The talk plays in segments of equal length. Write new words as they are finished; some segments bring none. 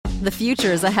The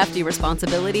future is a hefty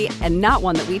responsibility and not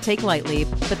one that we take lightly,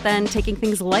 but then taking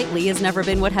things lightly has never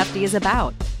been what Hefty is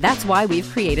about. That's why we've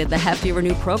created the Hefty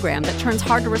Renew program that turns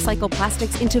hard-to-recycle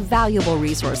plastics into valuable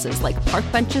resources like park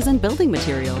benches and building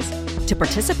materials. To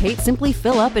participate, simply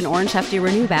fill up an orange Hefty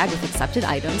Renew bag with accepted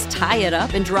items, tie it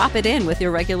up, and drop it in with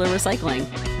your regular recycling.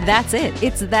 That's it.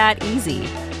 It's that easy.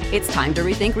 It's time to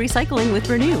rethink recycling with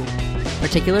Renew.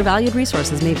 Particular valued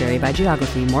resources may vary by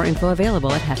geography. More info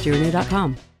available at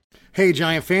heftyrenew.com. Hey,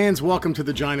 Giant fans. Welcome to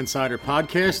the Giant Insider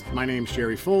podcast. My name's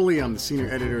Jerry Foley. I'm the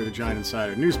senior editor of the Giant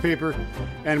Insider newspaper.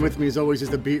 And with me, as always, is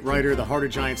the beat writer, the heart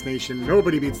of Giants Nation.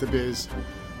 Nobody beats the biz,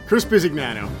 Chris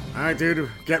Bisignano. All right, dude,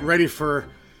 get ready for,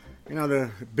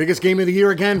 the biggest game of the year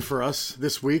again for us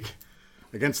this week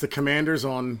against the Commanders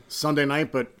on Sunday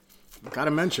night. But got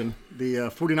to mention, the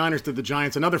 49ers did the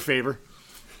Giants another favor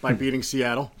by beating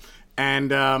Seattle.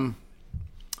 And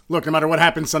look, no matter what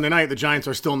happens Sunday night, the Giants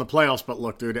are still in the playoffs. But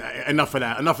look, dude, enough of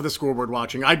that. Enough of the scoreboard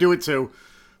watching. I do it too,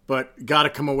 but got to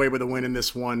come away with a win in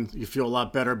this one. You feel a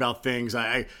lot better about things.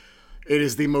 It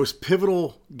is the most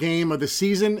pivotal game of the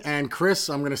season. And Chris,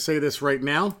 I'm going to say this right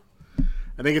now.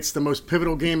 I think it's the most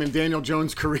pivotal game in Daniel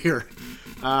Jones' career.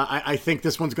 I think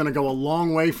this one's going to go a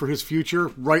long way for his future,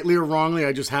 rightly or wrongly.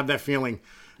 I just have that feeling.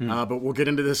 But we'll get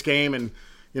into this game and,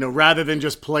 rather than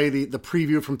just play the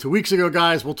preview from 2 weeks ago,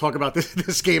 guys, we'll talk about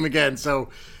this game again. So,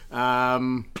 what are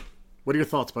your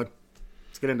thoughts, bud?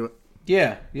 Let's get into it.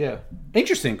 Yeah.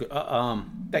 Interesting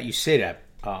that you say that.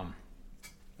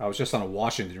 I was just on a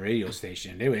Washington radio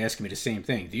station, and they were asking me the same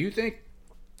thing. Do you think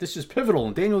this is pivotal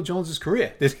in Daniel Jones'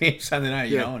 career, this game Sunday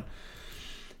night, you know?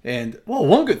 And, well,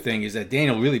 one good thing is that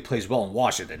Daniel really plays well in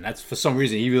Washington. That's, for some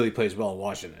reason, he really plays well in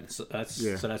Washington. So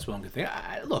that's one good thing.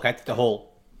 I think the whole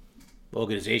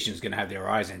organization is going to have their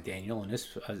eyes on Daniel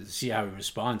and see how he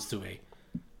responds to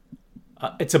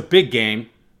it's a big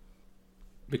game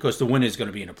because the winner is going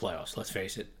to be in the playoffs, let's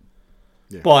face it.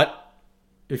 Yeah. But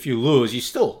if you lose, you're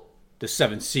still the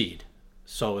 7th seed.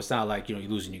 So it's not like, you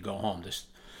lose and you go home.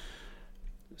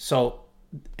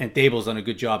 And Daboll's done a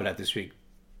good job of that this week,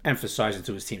 emphasizing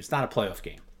to his team, it's not a playoff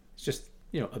game. It's just,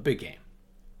 a big game.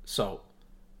 So,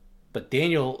 but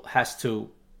Daniel has to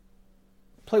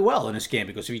play well in this game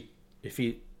because if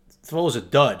he throws a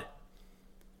dud,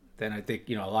 then I think,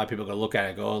 a lot of people are going to look at it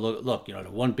and go, oh, look, the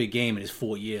one big game in his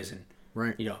 4 years, and,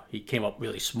 right. He came up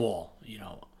really small,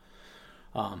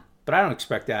 But I don't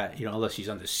expect that, unless he's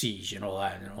under siege and all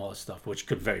that stuff, which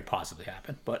could very possibly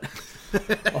happen. But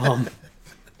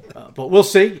but we'll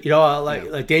see.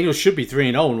 Like Daniel should be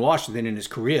 3-0 in Washington in his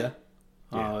career.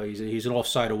 Yeah. He's an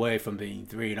offside away from being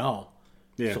 3-0.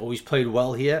 Yeah. So he's played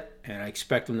well here, and I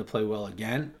expect him to play well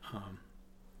again.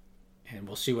 And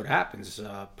we'll see what happens.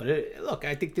 But look,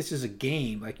 I think this is a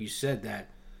game, like you said, that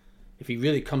if he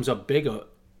really comes up big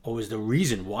or is the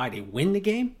reason why they win the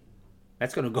game,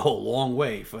 that's going to go a long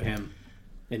way for him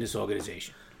in this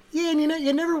organization. Yeah, and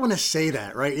you never want to say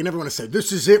that, right? You never want to say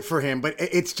this is it for him, but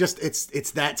it's just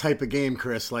it's that type of game,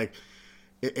 Chris. Like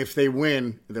if they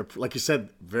win, they're, like you said,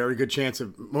 very good chance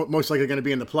of most likely going to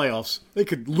be in the playoffs. They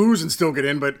could lose and still get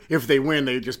in, but if they win,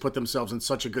 they just put themselves in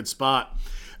such a good spot.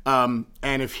 And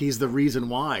if he's the reason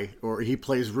why, or he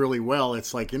plays really well,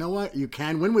 it's like, you know what? You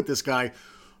can win with this guy.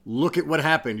 Look at what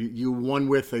happened. You won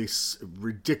with a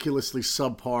ridiculously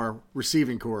subpar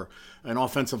receiving core, an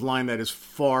offensive line that is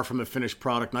far from the finished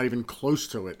product, not even close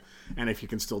to it. And if you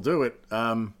can still do it,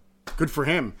 good for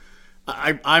him.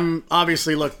 I'm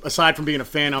obviously, look, aside from being a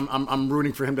fan, I'm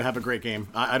rooting for him to have a great game.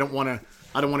 I don't want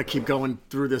to keep going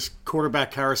through this quarterback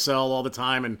carousel all the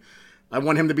time, and I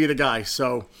want him to be the guy.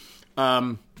 So,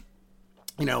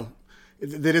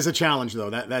 that is a challenge,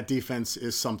 though. That defense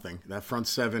is something. That front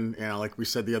seven, like we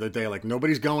said the other day, like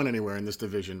nobody's going anywhere in this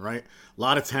division, right? A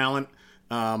lot of talent.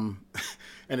 And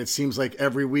it seems like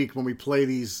every week when we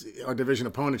play our division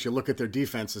opponents, you look at their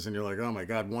defenses and you're like, oh, my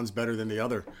God, one's better than the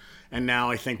other. And now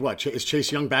I think, is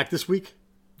Chase Young back this week?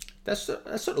 That's what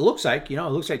it looks like. It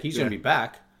looks like he's going to be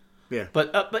back. Yeah.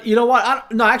 But you know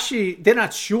what? No, actually, they're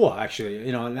not sure,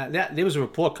 actually. There was a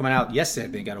report coming out yesterday,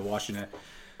 I think, out of Washington.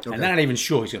 Okay. And they're not even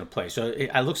sure he's going to play. So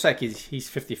it looks like he's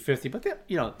 50-50. But,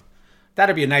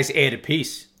 that'd be a nice added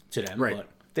piece to them. Right. But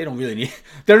they don't really need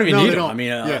need him. I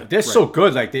mean, they're so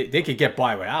good. Like, they could get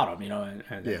by without him,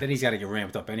 and then he's got to get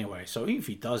ramped up anyway. So even if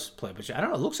he does play, but I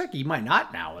don't know, it looks like he might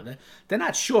not now. They're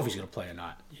not sure if he's going to play or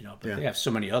not, but they have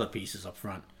so many other pieces up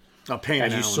front. Payne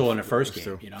as and you Allen saw in the first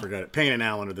game. Forget it. Payne and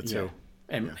Allen are the two.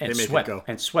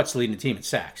 And Sweat's leading the team in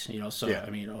sacks, so,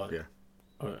 I mean,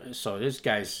 so these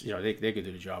guys, they could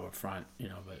do the job up front,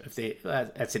 but if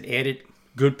that's an added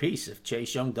good piece if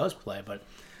Chase Young does play. But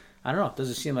I don't know. It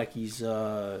doesn't seem like he's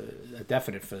a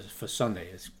definite for Sunday.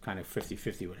 It's kind of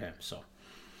 50-50 with him. So,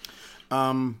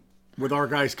 with our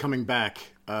guys coming back,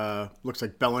 looks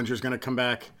like Bellinger's going to come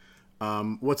back.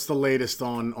 What's the latest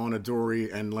on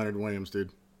Adoree and Leonard Williams,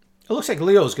 dude? It looks like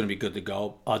Leo's going to be good to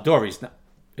go. Dory's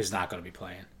is not going to be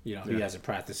playing. He hasn't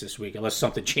practiced this week unless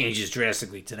something changes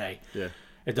drastically today. Yeah,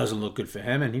 it doesn't look good for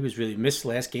him, and he was really missed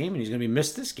last game, and he's going to be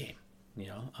missed this game.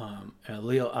 And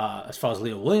Leo, as far as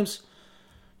Leo Williams,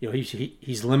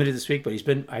 he's limited this week, but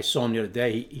I saw him the other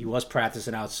day. He was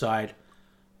practicing outside.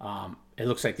 It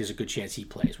looks like there's a good chance he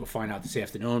plays. We'll find out this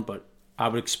afternoon, but I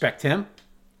would expect him.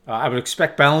 I would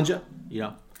expect Bellinger.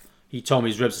 He told me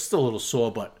his ribs are still a little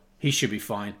sore, but he should be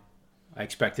fine. I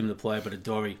expect him to play, but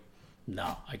Adoree,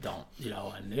 no, I don't.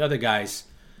 And the other guys,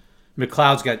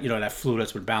 McLeod's got that flu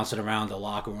that's been bouncing around the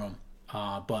locker room,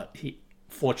 but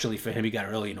fortunately for him, he got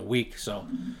early in the week, so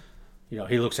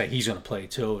he looks like he's going to play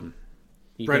too, and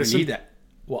he's going to need that.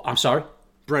 Well, I'm sorry,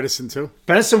 Bredesen too.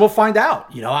 Bredesen, we'll find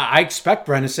out. I expect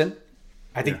Bredesen.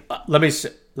 I think. Yeah. Let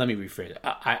me rephrase it.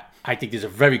 I think there's a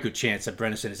very good chance that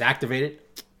Bredesen is activated.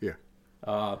 Yeah.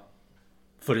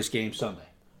 For this game Sunday,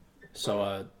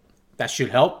 so that should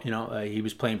help. He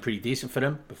was playing pretty decent for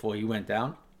them before he went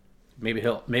down. Maybe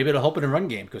it'll help in the run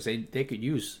game because they could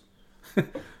use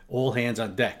all hands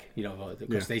on deck.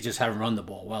 Because they just haven't run the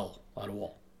ball well at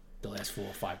all the last 4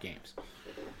 or 5 games.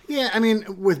 Yeah, I mean,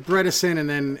 with Bredesen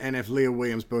and if Leo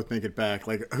Williams both make it back,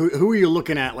 like who are you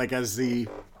looking at like as the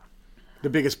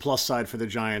biggest plus side for the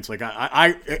Giants? Like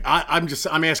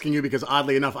I'm asking you because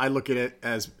oddly enough, I look at it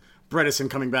as Bredesen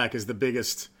coming back is the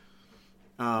biggest.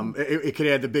 It could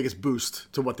add the biggest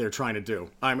boost to what they're trying to do.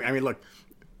 I mean, look,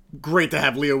 great to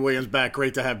have Leo Williams back,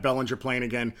 great to have Bellinger playing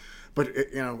again, but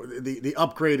the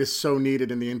upgrade is so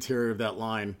needed in the interior of that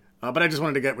line. But I just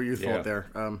wanted to get what you thought there.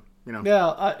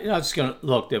 Yeah, I'm just gonna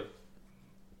look. They're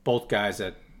both guys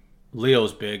that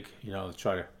Leo's big.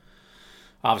 Try to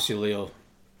obviously Leo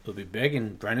will be big,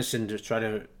 and Bredesen to try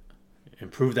to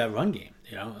improve that run game.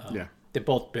 They're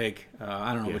both big.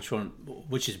 I don't know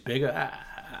which is bigger.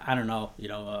 I don't know.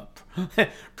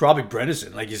 Probably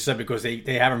Bredesen, like you said, because they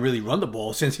haven't really run the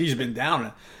ball since he's been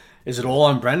down. Is it all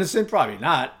on Bredesen? Probably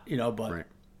not. But right.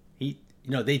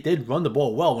 They did run the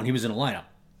ball well when he was in the lineup.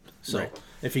 So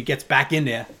if he gets back in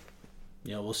there,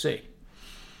 we'll see.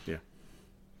 Yeah.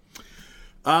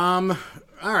 All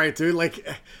right, dude. Like,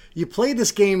 you played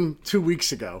this game 2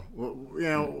 weeks ago.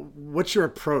 What's your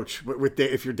approach with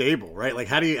if you're Dable, right? Like,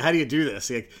 how do you do this?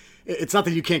 Like, it's not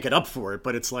that you can't get up for it,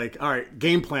 but it's like, all right,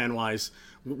 game plan wise,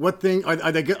 what thing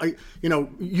are they?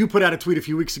 You put out a tweet a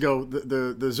few weeks ago.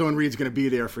 The zone read's going to be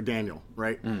there for Daniel,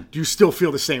 right? Do you still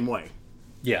feel the same way?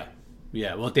 Yeah.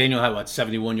 Well, Daniel had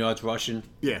 71 yards rushing.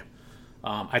 Yeah.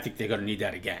 I think they're going to need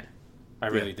that again. I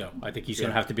really do. I think he's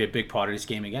going to have to be a big part of this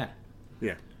game again.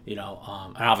 Yeah. And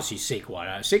obviously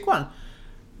Saquon.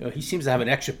 Saquon, he seems to have an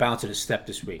extra bounce in his step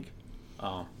this week.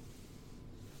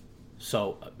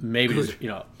 So maybe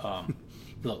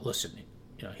look, listen,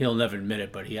 he'll never admit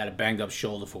it, but he had a banged up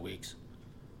shoulder for weeks.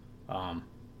 And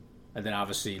then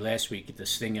obviously last week the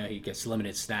stinger, he gets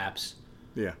limited snaps.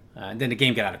 Yeah. And then the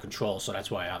game got out of control, so that's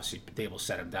why obviously Dable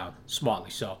set him down smartly.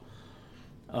 So,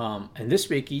 and this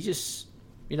week he just,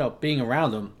 being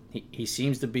around him, he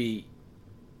seems to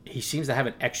have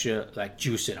an extra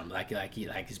juice in him,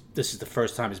 this is the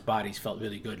first time his body's felt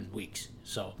really good in weeks.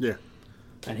 So yeah,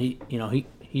 and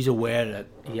he's aware that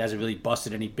he hasn't really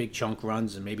busted any big chunk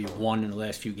runs and maybe one in the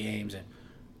last few games, and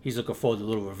he's looking forward to a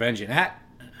little revenge in that.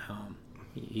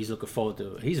 He's looking forward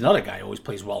to. He's another guy who always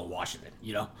plays well in Washington.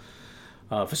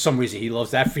 For some reason he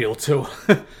loves that field too.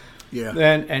 Yeah,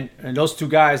 and those two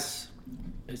guys.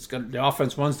 The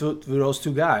offense runs through those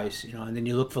two guys, and then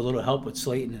you look for a little help with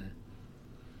Slayton.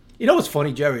 And what's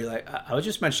funny, Jerry? Like I was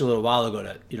just mentioned a little while ago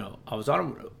that I was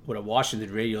on with a Washington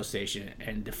radio station,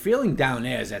 and the feeling down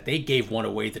there is that they gave one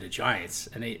away to the Giants,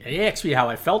 and they asked me how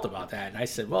I felt about that, and I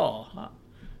said, well,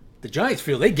 the Giants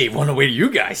feel they gave one away to you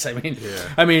guys. I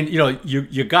mean,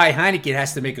 your guy Heineken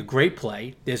has to make a great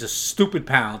play. There's a stupid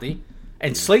penalty,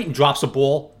 and Slayton drops a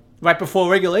ball right before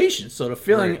regulation. So the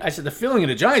feeling, I said, the feeling in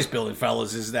the Giants building,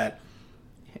 fellas, is that,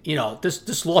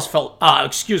 this loss felt,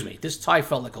 this tie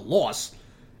felt like a loss,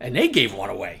 and they gave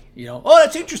one away.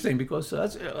 That's interesting because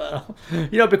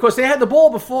because they had the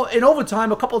ball before in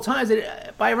overtime a couple of times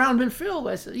by around midfield.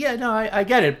 I said, I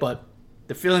get it, but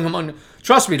the feeling among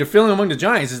the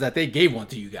Giants is that they gave one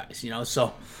to you guys.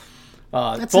 So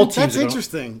both teams. That's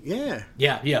interesting. Yeah.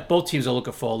 Yeah. Both teams are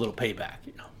looking for a little payback.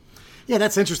 Yeah,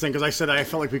 that's interesting because I said I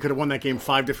felt like we could have won that game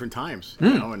 5 different times.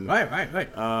 You know, and, Right.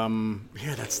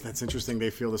 Yeah, that's interesting. They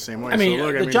feel the same way. I mean,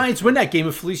 the Giants win that game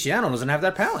if Feliciano doesn't have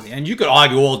that penalty. And you could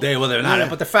argue all day whether or not,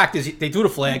 but the fact is they threw the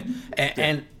flag.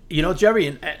 And you know, Jerry,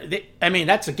 and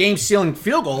that's a game-sealing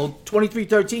field goal,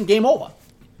 23-13, game over.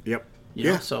 Yep.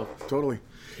 You know, so totally.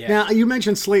 Yeah. Now, you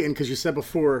mentioned Slayton because you said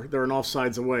before they're an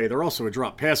offsides away. They're also a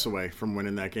drop pass away from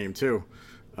winning that game, too.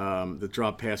 The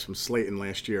drop pass from Slayton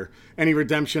last year. Any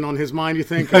redemption on his mind, you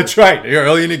think? That's right. You're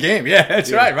early in the game. Yeah,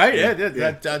 that's right. Yeah.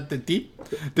 The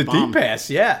deep pass.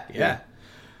 Yeah.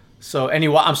 So,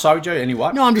 I'm sorry, Jerry, any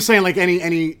what? No, I'm just saying, like,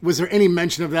 was there any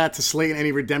mention of that to Slayton,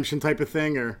 any redemption type of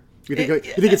thing? Or you think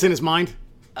it's in his mind?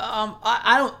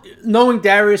 I don't. Knowing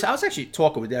Darius, I was actually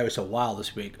talking with Darius a while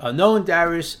this week. Knowing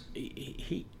Darius,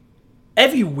 he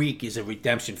every week is a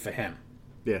redemption for him.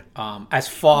 Yeah. As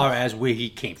far as where he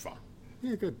came from.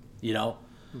 Yeah, good. You know,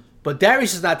 but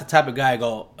Darius is not the type of guy to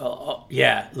go.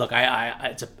 Yeah, look,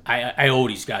 I owe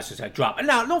these guys that drop. And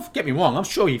now, don't get me wrong. I'm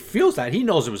sure he feels that. He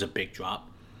knows it was a big drop.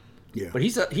 Yeah. But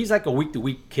he's like a week to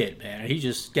week kid, man. He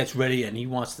just gets ready and he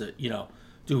wants to,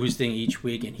 do his thing each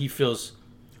week, and he feels.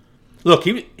 Look,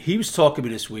 he was talking to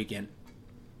me this weekend,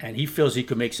 and he feels he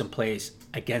could make some plays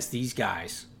against these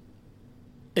guys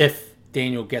if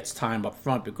Daniel gets time up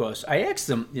front. Because I asked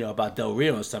him, about Del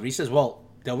Rio and stuff. And he says, well,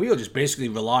 Del Rio just basically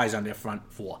relies on their front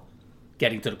four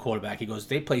getting to the quarterback. He goes,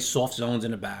 they play soft zones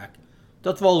in the back.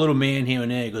 They'll throw a little man here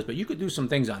and there. He goes, but you could do some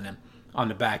things on them on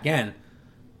the back end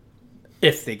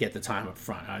if they get the time up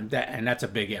front. And that's a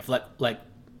big if. Like,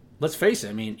 let's face it.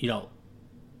 I mean,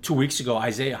 2 weeks ago,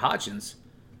 Isaiah Hodgins,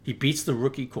 he beats the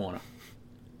rookie corner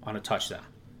on a touchdown.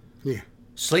 Yeah.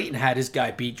 Slayton had his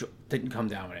guy beat, didn't come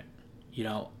down with it.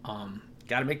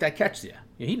 Got to make that catch there.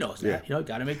 He knows that. Yeah.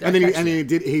 Got to make that and then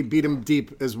catch he beat him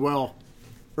deep as well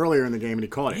earlier in the game, and he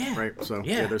caught it, right? So,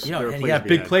 yeah. There's and he got a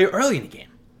big play early in the game.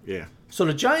 Yeah. So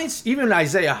the Giants, even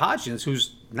Isaiah Hodgins,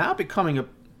 who's now becoming a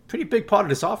pretty big part of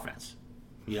this offense,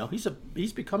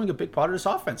 he's becoming a big part of this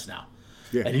offense now.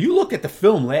 Yeah. And you look at the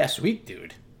film last week,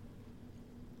 dude.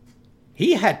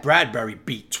 He had Bradbury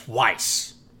beat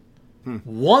twice.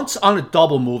 Once on a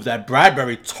double move that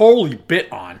Bradbury totally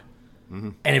bit on. Mm-hmm.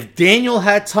 And if Daniel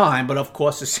had time, but of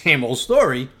course the same old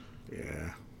story,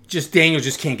 Daniel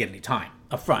just can't get any time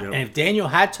up front. Yep. And if Daniel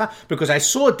had time, because I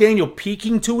saw Daniel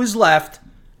peeking to his left,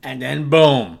 and then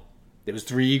boom, there was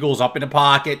 3 Eagles up in the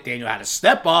pocket. Daniel had to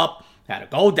step up, had to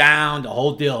go down, the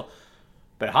whole deal.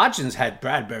 But Hodgins had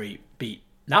Bradbury beat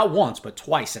not once, but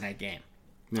twice in that game.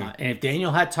 Yeah. And if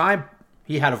Daniel had time,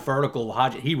 he had a vertical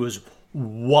Hodgins. He was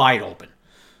wide open.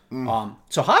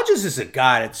 So Hodgins is a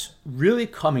guy that's really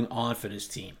coming on for this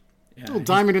team. A little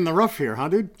diamond in the rough here, huh,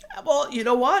 dude? Well, you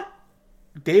know what?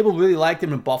 Dable really liked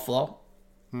him in Buffalo.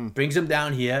 Brings him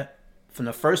down here. From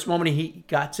the first moment he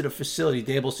got to the facility,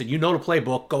 Dable said, the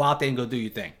playbook. Go out there and go do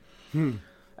your thing.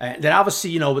 And then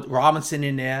obviously, with Robinson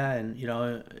in there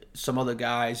and, some other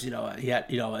guys, he had,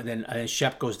 and then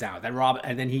Shep goes down.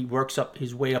 And then he works up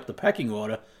his way up the pecking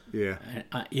order. Yeah.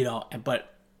 And,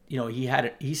 but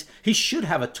he should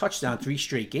have a touchdown 3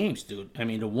 straight games, dude. I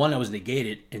mean, the one that was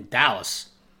negated in Dallas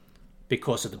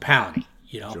because of the penalty,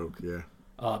 Joke, yeah.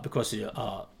 Because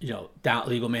of the,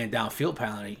 legal man downfield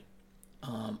penalty.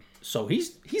 So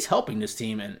he's helping this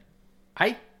team, and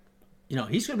he's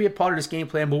going to be a part of this game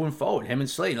plan moving forward. Him and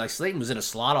Slayton. Like, Slayton was in a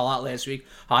slot a lot last week.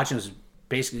 Hodgins was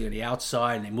basically on the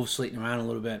outside, and they moved Slayton around a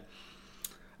little bit.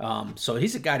 So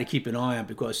he's a guy to keep an eye on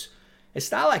because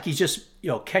it's not like he's just,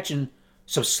 catching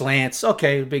some slants.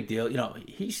 Okay, big deal.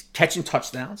 He's catching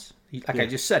touchdowns. I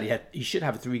just said, he should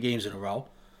have 3 games in a row.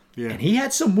 Yeah. And he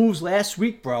had some moves last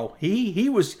week, bro. He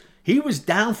was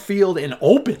downfield and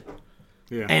open.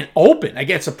 Yeah. And open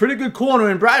against a pretty good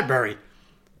corner in Bradbury.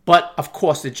 But, of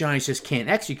course, the Giants just can't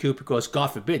execute because, God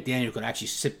forbid, Daniel could actually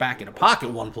sit back in the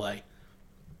pocket one play,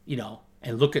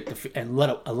 and look at and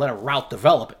let a route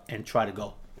develop and try to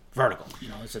go vertical.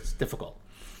 It's difficult.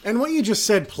 And what you just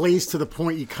said plays to the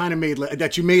point you kind of made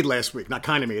that you made last week. Not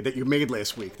kind of made, that you made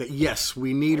last week. That, yes,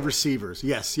 we need receivers.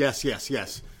 Yes.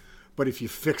 But if you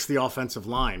fix the offensive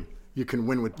line, you can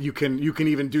win with you can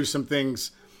even do some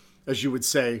things, as you would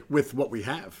say, with what we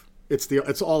have.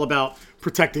 It's all about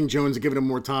protecting Jones and giving him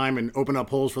more time and open up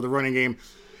holes for the running game.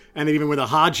 And then even with a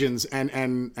Hodgins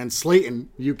and Slayton,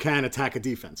 you can attack a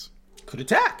defense. Could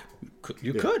attack.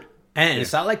 You could. And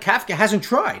it's not like Kafka hasn't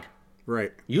tried.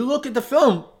 Right. You look at the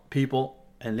film, people,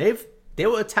 and they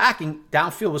were attacking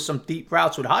downfield with some deep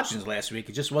routes with Hodgins last week.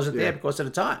 It just wasn't there because of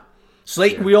the time.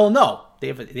 Slayton, we all know they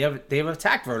have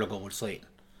attacked vertical with Slayton.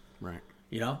 Right.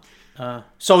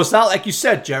 So it's not like you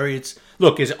said, Jerry.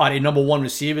 Are they number 1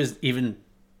 receivers even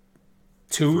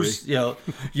twos, no,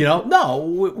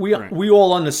 we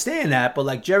all understand that, but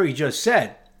like Jerry just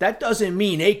said, that doesn't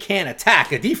mean they can't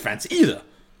attack a defense either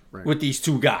with these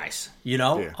two guys,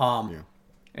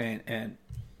 And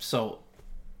so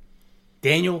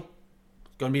Daniel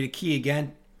going to be the key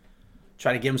again.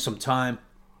 Try to give him some time.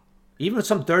 Even with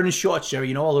some third and shorts,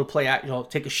 Jerry, a little play out,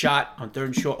 take a shot on third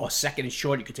and short or second and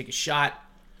short, you could take a shot.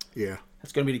 Yeah.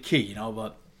 That's going to be the key,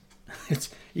 but it's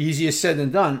easier said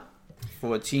than done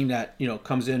for a team that,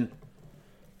 comes in,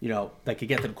 that could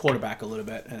get to the quarterback a little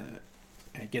bit and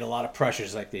get a lot of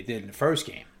pressures like they did in the first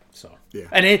game. So yeah,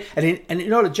 and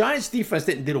the Giants defense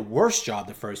did a worse job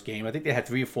the first game. I think they had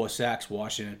 3 or 4 sacks,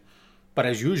 Washington, but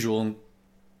as usual,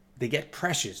 they get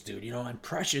pressures, dude. And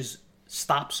pressures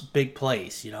stops big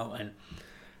plays, and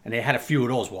they had a few of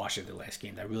those Washington last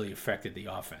game that really affected the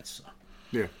offense.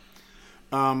 So.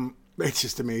 Yeah, it's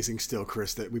just amazing still,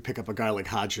 Chris, that we pick up a guy like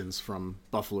Hodgins from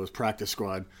Buffalo's practice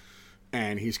squad.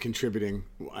 And he's contributing.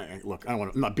 Look,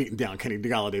 I'm not beating down Kenny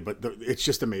Golladay, but it's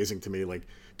just amazing to me. Like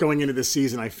going into this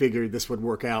season, I figured this would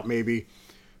work out maybe,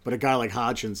 but a guy like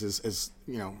Hodgins is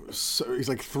he's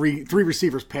like three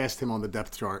receivers past him on the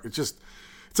depth chart. It's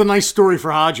a nice story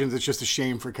for Hodgins. It's just a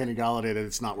shame for Kenny Golladay that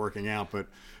it's not working out. But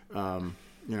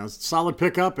it's a solid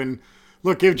pickup. And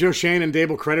look, give Joe Shane and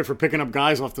Dable credit for picking up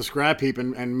guys off the scrap heap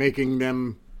and making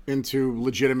them into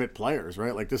legitimate players,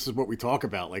 right? Like this is what we talk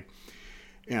about, like.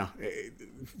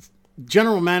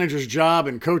 General manager's job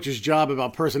and coach's job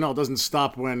about personnel doesn't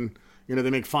stop when they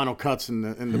make final cuts in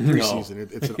the preseason. No.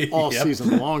 It's an all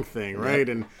season long thing, right?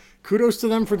 And kudos to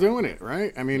them for doing it,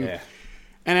 right? I mean, and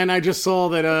then I just saw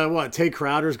that Tay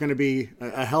Crowder's going to be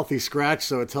a healthy scratch,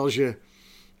 so it tells you,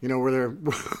 where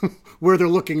they're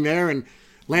looking there, and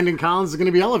Landon Collins is going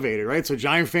to be elevated, right? So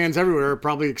Giant fans everywhere are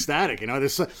probably ecstatic.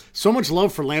 There's so much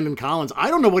love for Landon Collins. I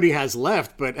don't know what he has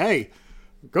left, but hey.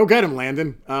 Go get him,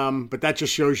 Landon. But that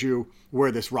just shows you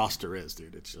where this roster is,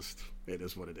 dude. It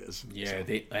is what it is. Yeah, so.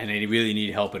 They really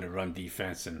need help in the run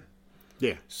defense, and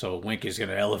so Wink is going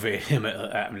to elevate him.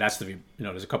 That's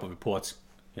there's a couple of reports.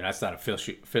 That's not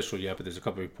official yet, but there's a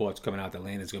couple of reports coming out that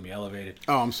Landon's going to be elevated.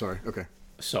 Oh, I'm sorry. Okay.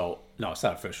 So no, it's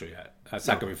not official yet. That's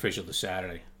not going to be official this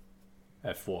Saturday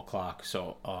at 4:00.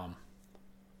 So,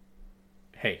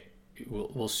 hey.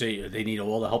 We'll see. They need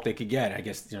all the help they could get. I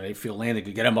guess they feel Landon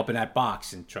could get him up in that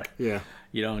box and try.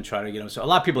 And try to get him. So a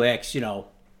lot of people ask,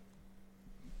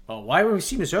 why haven't we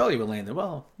seen this earlier with Landon?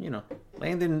 Well,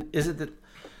 Landon this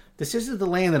isn't the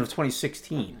Landon of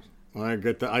 2016. Well,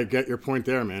 I get your point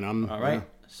there, man. All right. Yeah.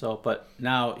 So, but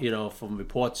now from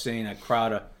reports saying that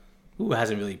Crowder, who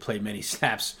hasn't really played many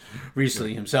snaps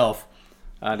recently himself,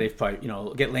 they've probably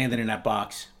get Landon in that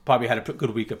box. Probably had a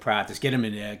good week of practice. Get him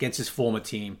in there against his former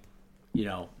team.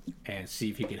 And see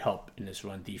if he could help in this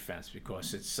run defense,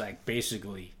 because it's like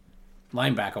basically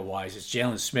linebacker-wise, it's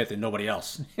Jalen Smith and nobody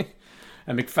else.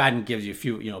 And McFadden gives you a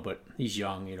few, but he's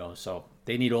young, so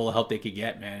they need all the help they could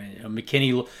get, man. And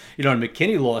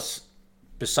McKinney loss,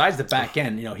 besides the back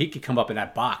end, he could come up in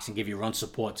that box and give you run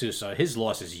support too. So his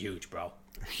loss is huge, bro.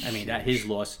 His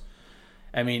loss.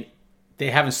 They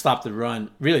haven't stopped the run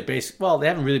really. They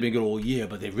haven't really been good all year,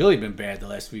 but they've really been bad the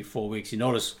last 3-4 weeks. You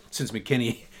notice since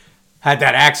McKinney had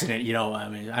that accident,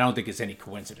 I don't think it's any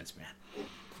coincidence, man.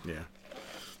 Yeah.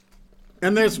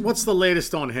 And what's the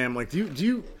latest on him? Like, do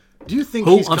you think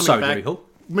he's coming back? Jerry, who?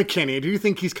 McKinney. Do you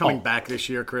think he's coming back this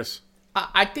year, Chris?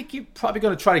 I think you're probably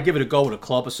going to try to give it a go with a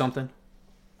club or something,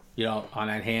 on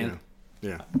that hand.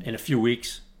 Yeah. In a few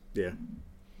weeks. Yeah.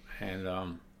 And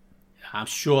I'm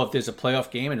sure if there's a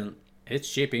playoff game and it's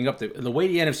shaping up, the way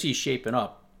the NFC is shaping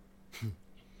up,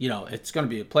 it's going to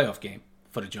be a playoff game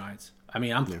for the Giants.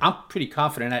 I'm pretty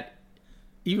confident that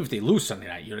even if they lose Sunday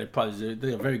night, there's a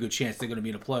very good chance they're going to be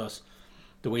in the playoffs.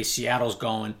 The way Seattle's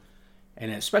going, and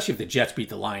especially if the Jets beat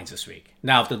the Lions this week.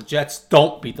 Now, if the Jets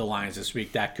don't beat the Lions this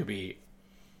week, that could be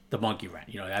the monkey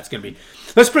wrench. That's going to be.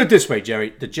 Let's put it this way,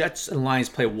 Jerry: the Jets and Lions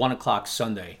play 1:00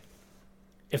 Sunday.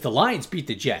 If the Lions beat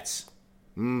the Jets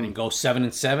and go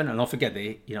 7-7, and don't forget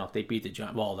they beat the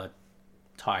Giants. Well, the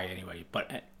tie anyway,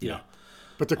 but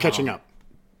but they're catching up.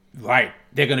 Right,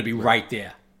 they're going to be right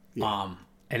there, and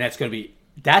that's going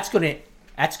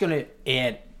to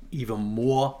add even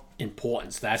more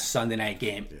importance to that Sunday night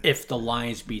game if the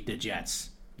Lions beat the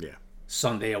Jets. Yeah,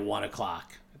 Sunday at 1:00.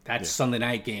 That Sunday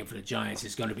night game for the Giants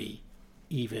is going to be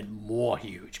even more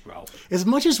huge, bro. As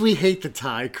much as we hate the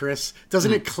tie, Chris,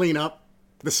 doesn't it clean up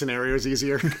the scenarios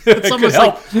easier? It's almost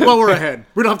like, well, we're ahead.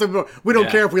 We don't have to. We don't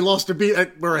care if we lost or beat.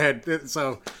 We're ahead.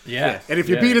 So And if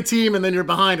you beat a team and then you're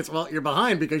behind, you're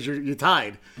behind because you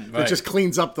tied. Right. It just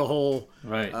cleans up the whole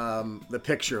the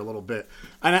picture a little bit.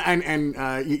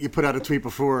 And you put out a tweet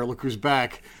before. Look who's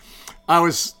back. I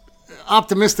was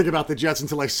optimistic about the Jets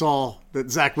until I saw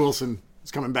that Zach Wilson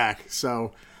is coming back.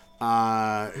 So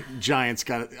Giants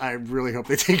I really hope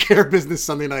they take care of business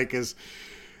Sunday night because,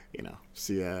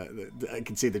 I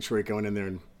can see Detroit going in there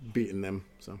and beating them.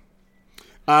 So,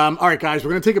 all right, guys,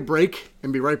 we're going to take a break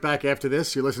and be right back after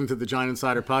this. You're listening to the Giant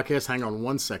Insider Podcast. Hang on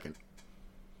 1 second.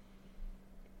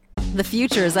 The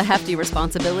future is a hefty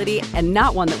responsibility and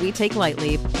not one that we take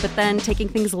lightly, but then taking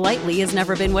things lightly has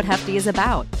never been what Hefty is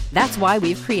about. That's why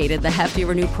we've created the Hefty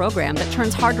Renew program that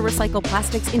turns hard-to-recycle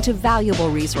plastics into valuable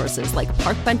resources like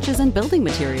park benches and building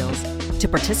materials. To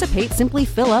participate, simply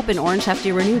fill up an orange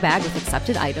Hefty Renew bag with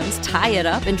accepted items, tie it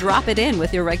up, and drop it in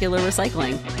with your regular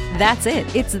recycling. That's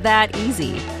it. It's that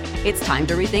easy. It's time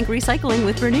to rethink recycling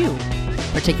with Renew.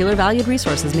 Particular valued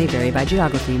resources may vary by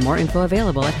geography. More info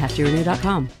available at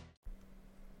heftyrenew.com.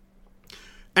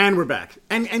 And we're back.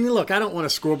 And look, I don't want to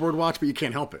scoreboard watch, but you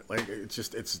can't help it. Like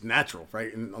it's natural,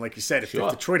 right? And like you said, if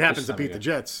Detroit happens to beat the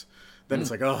Jets, then it's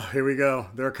like, oh, here we go.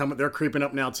 They're coming. They're creeping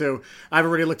up now too. I've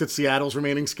already looked at Seattle's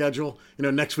remaining schedule.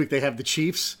 Next week they have the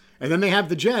Chiefs, and then they have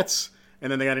the Jets, and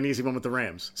then they got an easy one with the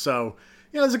Rams. So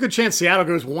there's a good chance Seattle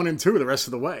goes 1-2 the rest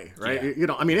of the way, right?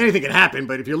 Yeah. Anything can happen.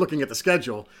 But if you're looking at the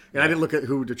schedule, and I didn't look at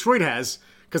who Detroit has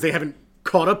because they haven't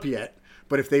caught up yet.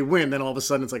 But if they win, then all of a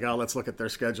sudden it's like, oh, let's look at their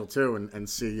schedule too and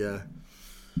see,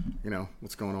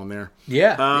 what's going on there.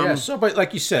 Yeah, So, but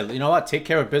like you said, you know what? Take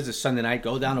care of business Sunday night.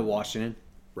 Go down to Washington.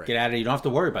 Right. Get out of it. You don't have to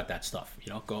worry about that stuff.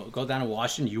 Go down to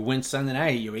Washington. You win Sunday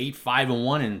night. You're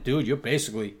 8-5-1, and dude, you're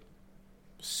basically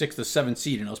 6th or 7th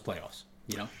seed in those playoffs.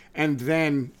 And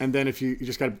then if you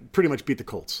just got to pretty much beat the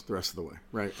Colts the rest of the way,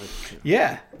 right?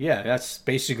 Yeah, that's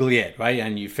basically it, right?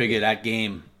 And you figure that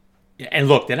game. And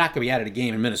look, they're not going to be out of the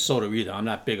game in Minnesota either. I'm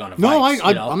not big on the Vikes.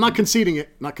 I'm not conceding it.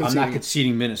 I'm not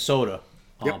conceding Minnesota.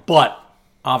 Yep. But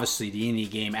obviously, the Indy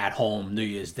game at home, New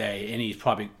Year's Day, and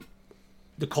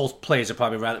the Colts players would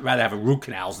probably rather have a root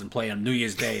canals than play on New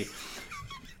Year's Day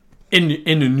in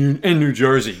New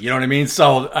Jersey. You know what I mean?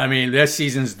 So their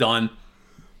season's done.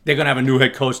 They're going to have a new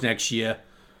head coach next year.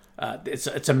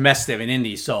 It's a mess there in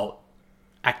Indy. So,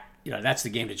 that's the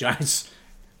game the Giants.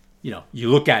 You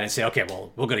look at it and say, okay,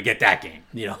 well, we're going to get that game,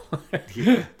 Yeah,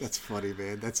 that's funny,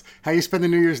 man. That's how you spend the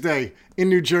New Year's Day in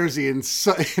New Jersey in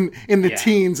the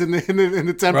teens in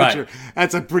the temperature. Right.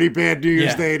 That's a pretty bad New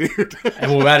Year's Day, dude.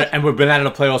 and we've been out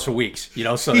of the playoffs for weeks,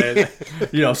 so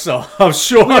so I'm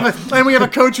sure. We have a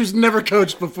coach who's never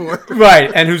coached before.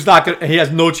 Right, and who's not he has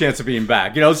no chance of being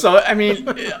back, so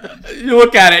you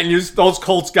look at it and those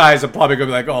Colts guys are probably going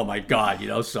to be like, oh my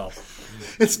God, so.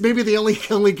 It's maybe the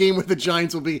only game where the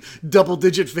Giants will be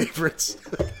double-digit favorites.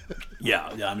 Yeah.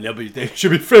 They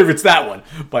should be favorites that one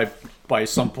by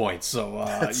some point. So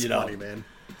that's funny, man.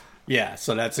 Yeah,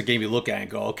 so that's a game you look at and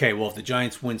go, okay, well, if the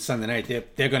Giants win Sunday night,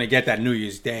 they're going to get that New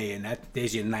Year's Day, and that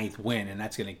day's your 9th win, and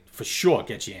that's going to for sure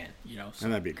get you in. So.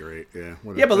 And that'd be great. Yeah.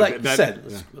 But like you said,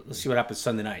 let's see what happens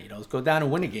Sunday night. Let's go down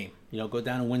and win a game. Go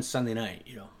down and win Sunday night.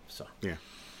 So yeah.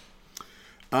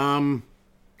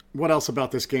 What else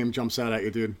about this game jumps out at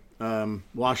you, dude?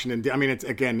 Washington.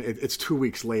 It's 2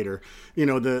 weeks later.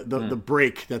 The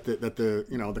break that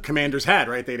the Commanders had,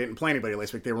 right? They didn't play anybody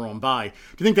last week. They were on bye. Do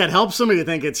you think that helps them, or do you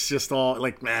think it's just all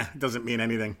like, it doesn't mean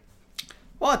anything?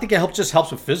 Well, I think it helps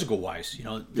with physical wise.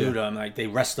 Dude, they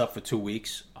rest up for 2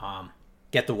 weeks.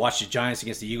 Get to watch the Giants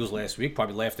against the Eagles last week.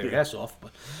 Probably laughed their ass off,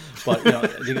 but but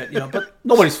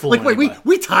nobody's fooling. Like, wait,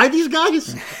 we tied these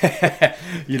guys.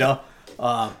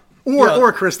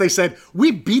 Or Chris, they said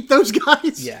we beat those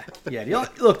guys. Yeah.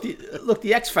 Look,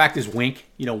 the X factor is Wink.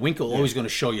 Wink will always going to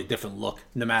show you a different look,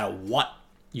 no matter what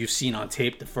you've seen on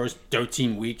tape. The first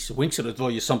 13 weeks, Wink's going to throw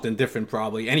you something different,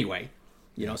 probably anyway.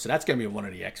 So that's going to be one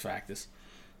of the X factors.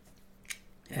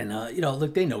 And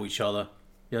look, they know each other.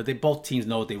 They both teams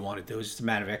know what they want to do. It's just a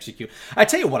matter of execute. I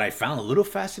tell you what, I found a little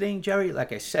fascinating, Jerry.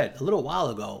 Like I said a little while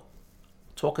ago,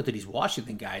 talking to these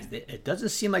Washington guys, it doesn't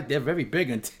seem like they're very big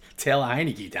on Taylor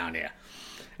Heineke down there.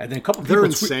 And then a couple of people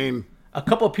insane. A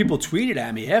couple of people tweeted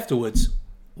at me afterwards.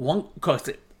 One, because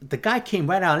the guy came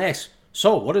right out and asked,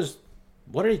 "So what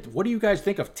do you guys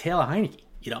think of Taylor Heineke?"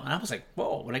 And I was like,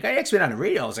 "Whoa!" When the guy asked me on the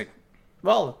radio, I was like,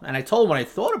 "Well," and I told him what I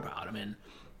thought about him, and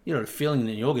the feeling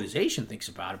that the organization thinks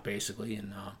about it, basically,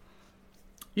 and.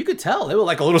 You could tell. They were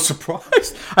like a little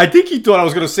surprised. I think he thought I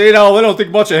was going to say, no, I don't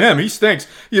think much of him. He stinks.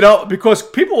 Because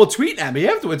people were tweeting at me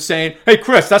afterwards saying, hey,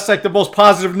 Chris, that's like the most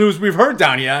positive news we've heard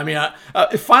down here.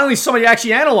 Finally somebody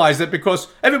actually analyzed it because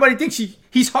everybody thinks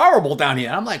he's horrible down here.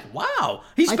 I'm like, wow,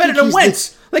 he's I better think than he's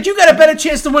Wentz. Like, you got a better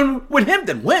chance to win with him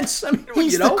than Wentz. I mean,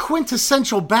 He's you know? the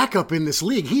quintessential backup in this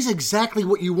league. He's exactly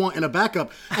what you want in a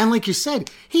backup. And like you said,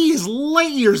 he is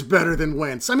light years better than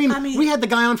Wentz. I mean we had the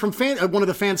guy on from one of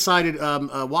the fan-sided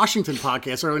Washington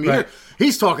podcasts earlier in the year.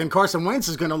 He's talking Carson Wentz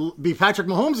is going to be Patrick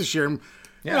Mahomes this year. And,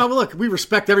 you know, look, we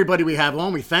respect everybody we have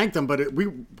on. We thanked them, but we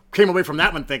came away from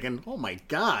that one thinking, oh my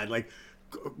God, like,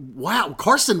 wow,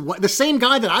 Carson, the same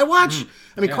guy that I watch?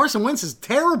 I mean, Carson Wentz is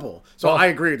terrible. So I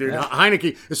agree, dude. Yeah.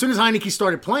 Heineke, as soon as Heineke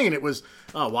started playing, it was,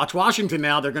 watch Washington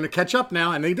now. They're going to catch up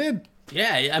now, and they did.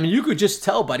 Yeah, I mean, you could just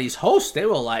tell by these hosts, they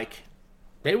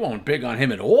weren't big on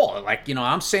him at all. Like, you know,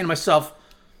 I'm saying to myself,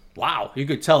 wow, you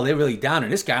could tell they're really down on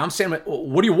this guy. I'm saying,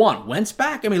 what do you want, Wentz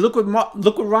back? I mean, look what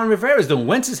Ron Rivera's doing.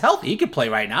 Wentz is healthy. He could play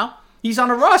right now. He's on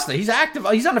the roster. He's active.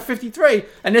 He's on the 53,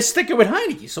 and they're sticking with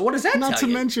Heineke. So what does that tell you?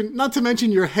 Not to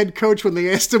mention your head coach when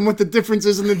they asked him what the difference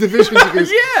is in the division.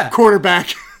 Because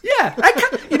quarterback. Yeah,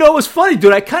 you know, it was funny,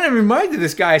 dude. I kind of reminded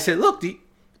this guy. I said, look, do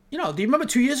you remember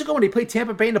 2 years ago when they played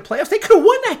Tampa Bay in the playoffs? They could have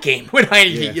won that game with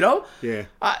Heineke. Yeah. You know. Yeah.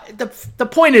 The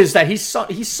point is that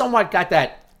he's somewhat got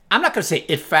that. I'm not going to say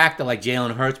it factor like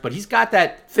Jalen Hurts, but he's got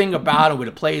that thing about him where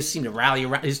the players seem to rally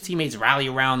around. His teammates rally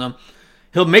around him.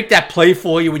 He'll make that play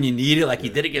for you when you need it, like he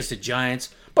did against the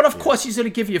Giants. But of course, he's going to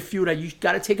give you a few that you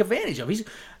got to take advantage of.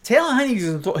 Taylor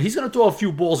Heinicke, he's going to throw a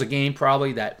few balls a game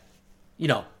probably that, you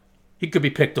know, he could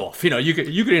be picked off. You know, you could,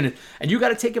 and you got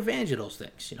to take advantage of those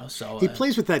things. You know, so he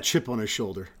plays with that chip on his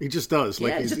shoulder. He just does.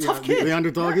 Yeah, he's a tough kid. The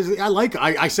underdog is.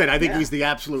 I said I think he's the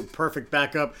absolute perfect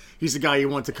backup. He's the guy you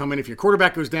want to come in if your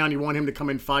quarterback goes down. You want him to come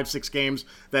in 5-6 games.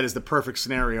 That is the perfect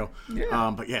scenario.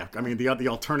 Yeah. But yeah, I mean the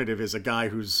alternative is a guy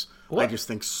who's I just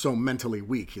think so mentally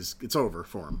weak. It's over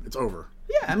for him. It's over.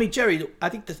 Yeah, I mean Jerry, I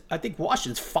think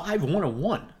Washington's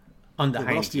 5-1-1. Under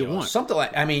Heineke, or something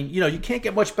like. I mean, you know, you can't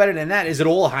get much better than that. Is it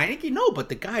all Heineke? No, but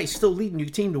the guy is still leading your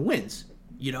team to wins.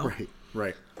 You know,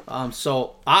 right.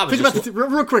 So obviously,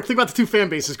 real quick. Think about the two fan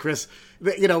bases, Chris.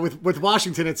 You know, with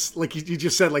Washington, it's like you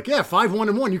just said, like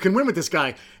 5-1-1, you can win with this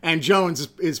guy. And Jones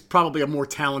is probably a more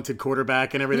talented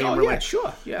quarterback and everything. Oh, and we're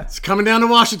sure, yeah. It's coming down to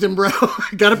Washington, bro.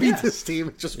 Got to beat this team.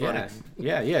 It's just funny.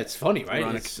 Yeah. It's funny,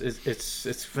 right?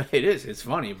 It's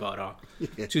funny, but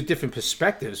two different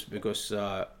perspectives because.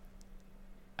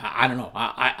 I don't know.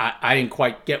 I didn't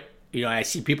quite get. You know, I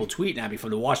see people tweeting at me from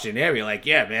the Washington area, like,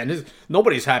 "Yeah, man,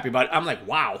 nobody's happy about it." I'm like,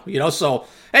 "Wow," you know. So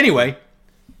anyway,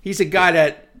 he's a guy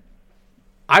that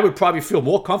I would probably feel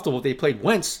more comfortable if they played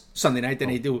Wentz Sunday night than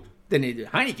they did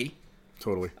Heineke.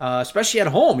 Totally. Especially at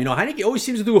home. You know, Heineke always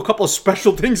seems to do a couple of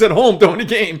special things at home during the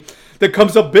game that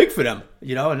comes up big for them.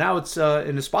 You know, and now it's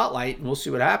in the spotlight, and we'll see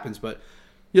what happens, but.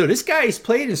 You know, this guy, he's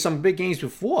played in some big games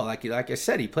before. Like I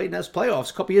said, he played in those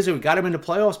playoffs a couple years ago. We got him in the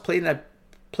playoffs,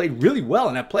 played really well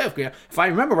in that playoff game. If I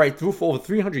remember right, threw for over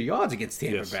 300 yards against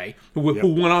Tampa Bay, who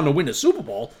went on to win the Super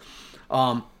Bowl.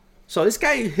 So this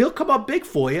guy, he'll come up big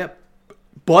for you.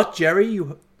 But, Jerry,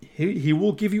 he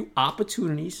will give you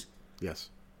opportunities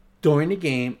during the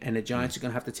game, and the Giants are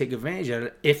going to have to take advantage of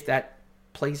it if that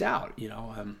plays out, you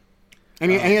know. And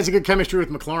he has a good chemistry with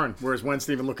McLaurin, whereas Wentz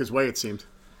didn't even look his way, it seemed.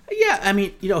 Yeah, I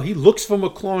mean, you know, he looks for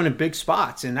McLaurin in big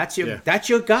spots, and that's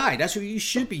your guy. That's what you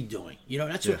should be doing. You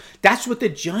know, that's what the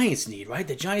Giants need, right?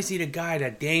 The Giants need a guy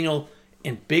that Daniel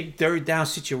in big third down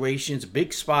situations,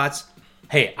 big spots.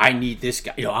 Hey, I need this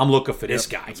guy. You know, I'm looking for this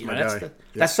guy. You know,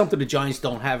 that's something the Giants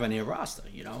don't have on their roster.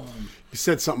 You know, you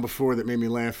said something before that made me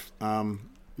laugh.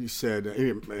 You said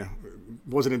it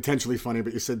wasn't intentionally funny,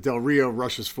 but you said Del Rio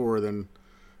rushes forward and.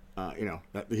 You know,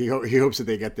 he hopes that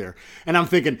they get there. And I'm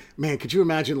thinking, man, could you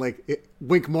imagine, like,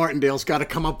 Wink Martindale's got to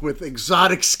come up with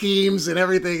exotic schemes and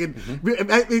everything.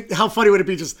 And how funny would it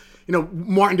be just, you know,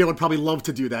 Martindale would probably love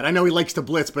to do that. I know he likes to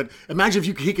blitz, but imagine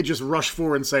if he could just rush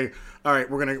forward and say, all right,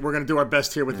 we're gonna do our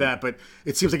best here with that. But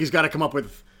it seems like he's got to come up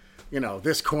with, you know,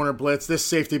 this corner blitz, this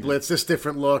safety blitz, this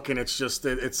different look. And it's just,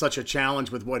 it's such a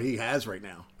challenge with what he has right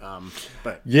now.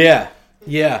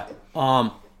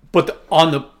 But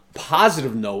on the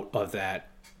positive note of that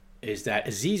is that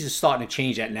Azeez is starting to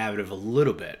change that narrative a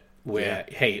little bit where,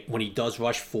 hey, when he does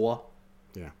rush 4,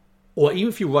 or even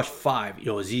if you rush 5, you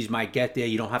know, Azeez might get there.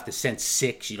 You don't have to send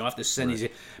 6. You don't have to send these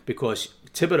because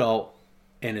Thibodeau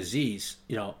and Azeez,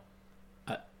 you know,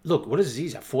 look, what does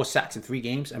Azeez have? 4 sacks in 3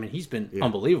 games? I mean, he's been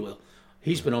unbelievable.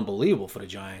 He's been unbelievable for the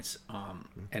Giants.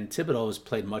 And Thibodeau has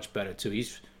played much better, too.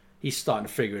 He's starting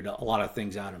to figure a lot of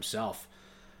things out himself.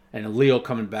 And Leo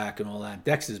coming back and all that.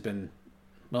 Dexter's been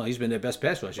Well, he's been their best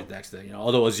pass rusher, Dexter.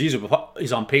 Although Aziz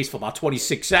is on pace for about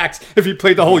 26 sacks if he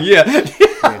played the whole year.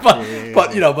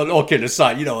 But all kidding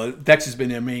aside, Dexter's been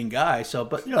their main guy. So,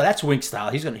 but that's Wink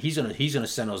style. He's gonna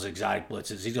send those exotic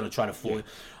blitzes. He's gonna try to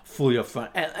fool you up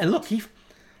front. And look,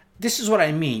 this is what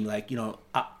I mean. Like, the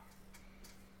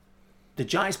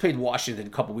Giants played Washington a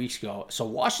couple weeks ago. So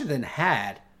Washington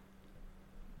had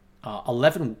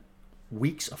 11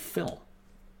 weeks of film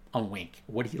on Wink,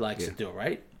 what he likes to do,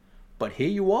 right? But here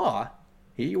you are,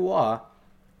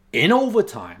 in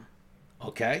overtime,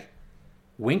 okay?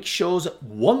 Wink shows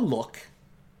one look,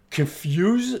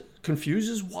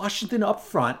 confuses Washington up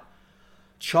front.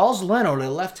 Charles Leno,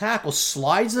 the left tackle,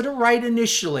 slides to the right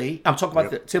initially. I'm talking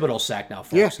about the Thibodeau sack now,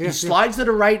 folks. He slides to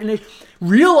the right and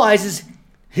realizes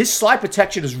his slide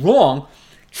protection is wrong,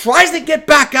 tries to get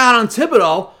back out on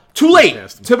Thibodeau. Too late.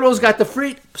 Thibodeau's got the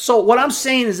free. So what I'm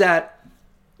saying is that,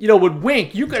 with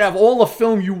Wink, you could have all the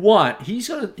film you want. He's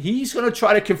gonna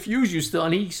try to confuse you still,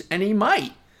 and he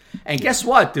might. And guess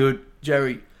what, dude,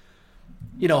 Jerry?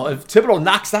 If Thibodeau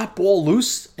knocks that ball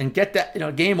loose and get that,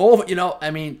 game over.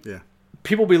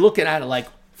 People be looking at it like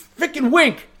freaking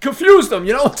Wink confused them.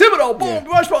 Thibodeau, boom,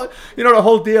 rush ball. The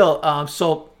whole deal.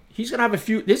 So he's gonna have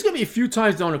There's gonna be a few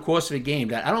times during the course of the game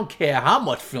that I don't care how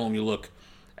much film you look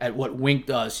at what Wink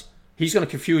does, he's going to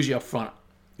confuse you up front.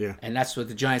 Yeah. And that's what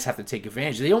the Giants have to take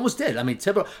advantage of. They almost did. I mean,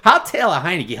 how Taylor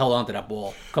Heineke held onto that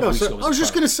ball a couple weeks ago. I was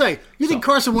just going to say, you think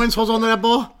Carson Wentz holds onto that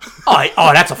ball?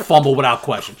 Oh, that's a fumble without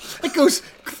question. It goes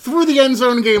through the end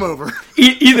zone, game over.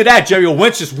 Either that, Jerry, or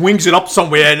Wentz just wings it up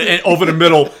somewhere and over the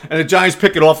middle, and the Giants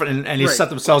pick it off and they set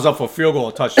themselves up for a field goal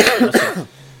or touchdown.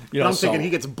 I'm thinking he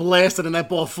gets blasted and that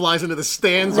ball flies into the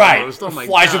stands. Right. Almost. Oh my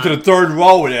flies God. into the third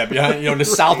row there, behind, the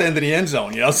south end of the end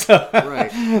zone, So.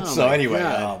 Right. Oh so anyway.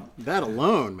 That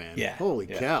alone, man. Yeah. Holy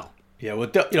cow. Yeah, well,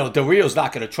 Del Rio's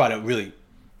not going to try to really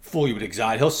fool you with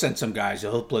anxiety. He'll send some guys.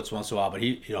 He'll blitz once in a while, but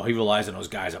he relies on those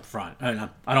guys up front. And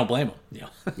I don't blame him.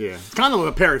 Yeah. It's kind of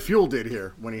what Perry Fuel did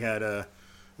here when he had the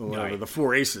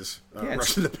four aces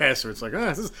rushing the passer. It's like,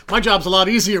 my job's a lot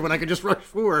easier when I can just rush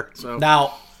four. So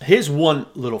now, here's one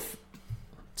little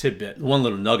tidbit, one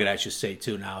little nugget I should say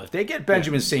too. Now, if they get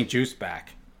Benjamin St. Juste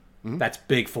back, that's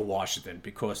big for Washington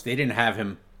because they didn't have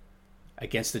him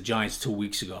against the Giants 2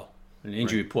 weeks ago. And the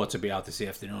injury reports will be out this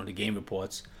afternoon. The game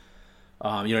reports.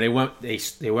 They went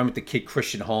with the kid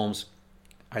Christian Holmes.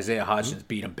 Isaiah Hodgins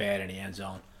beat him bad in the end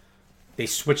zone. They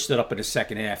switched it up in the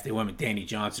second half. They went with Danny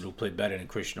Johnson, who played better than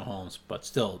Christian Holmes. But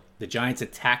still, the Giants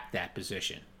attacked that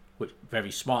position,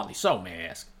 very smartly. So may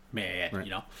I add,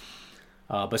 right.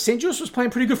 But St. Juste was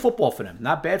playing pretty good football for them.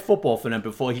 Not bad football for them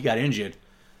before he got injured.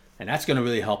 And that's going to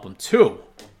really help them, too,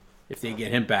 if they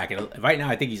get him back. And right now,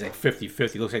 I think he's like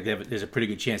 50-50. Looks like there's a pretty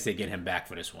good chance they get him back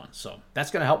for this one. So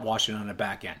that's going to help Washington on the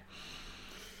back end.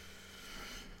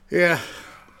 Yeah.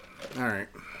 All right.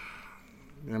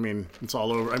 I mean, it's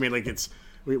all over. I mean, like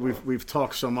we've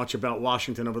talked so much about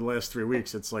Washington over the last 3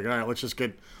 weeks. It's like, all right, let's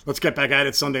get back at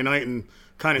it Sunday night and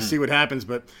kind of see what happens.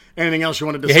 But anything else you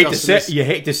want to discuss? You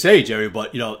hate to say, Jerry,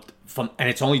 but and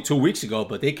it's only 2 weeks ago,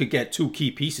 but they could get two key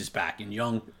pieces back in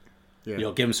Young.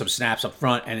 Give him some snaps up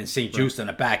front, and then St. Juste on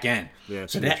the back end. Yeah.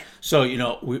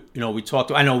 We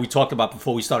talked. I know we talked about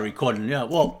before we started recording. Yeah.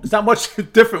 Well, it's not much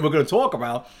different. We're going to talk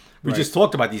about. We just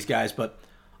talked about these guys, but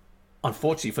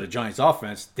unfortunately for the Giants'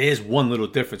 offense, there's one little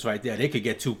difference right there. They could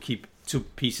get two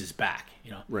pieces back.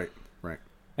 Right.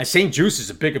 And St. Juste is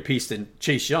a bigger piece than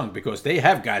Chase Young because they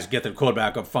have guys get the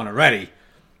quarterback up front already.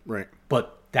 Right.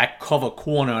 But that cover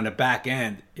corner on the back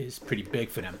end is pretty big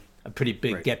for them. A pretty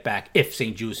big get back if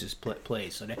St. Juste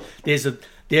plays. So there's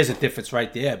a difference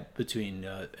right there between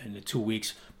in the 2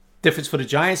 weeks. Difference for the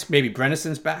Giants, maybe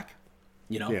Brennison's back.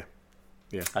 Yeah.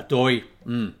 Adoree',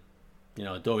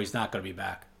 Adoree's not going to be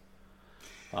back.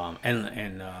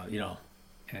 And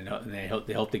they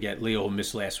hope to get Leo, who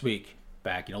missed last week,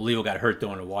 back. Leo got hurt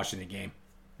during the Washington game,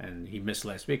 and he missed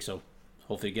last week, so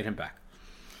hopefully get him back.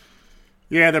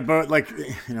 Yeah, they're both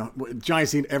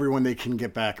Giants need everyone they can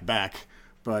get back,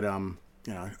 but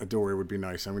Adoree' would be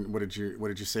nice. I mean, what did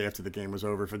you say after the game was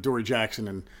over? If Adoree' Jackson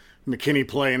and McKinney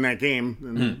play in that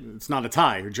game, it's not a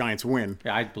tie. The Giants win.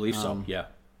 Yeah, I believe so. Yeah.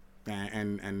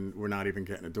 And we're not even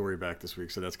getting Adoree' back this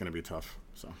week, so that's going to be tough.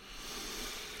 So.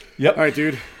 Yep. All right,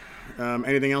 dude.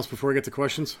 Anything else before we get to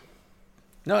questions?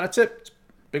 No, that's it.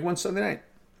 Big one Sunday night.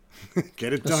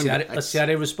 Get it done. Let's see how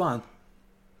they respond.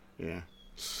 Yeah.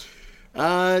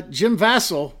 Jim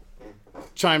Vassell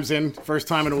chimes in, first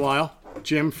time in a while.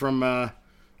 Jim from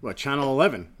Channel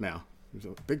 11 now. He's a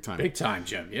big time. Big time,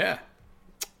 Jim. Yeah.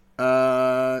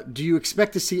 Do you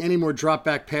expect to see any more drop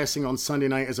back passing on Sunday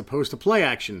night as opposed to play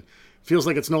action? Feels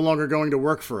like it's no longer going to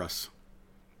work for us.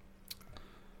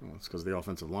 Well, it's because of the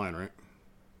offensive line, right?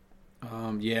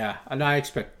 Yeah, and I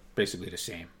expect basically the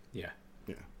same. Yeah.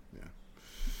 Yeah.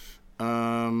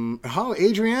 How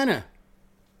Adriana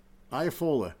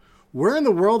Iafola. Where in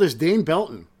the world is Dane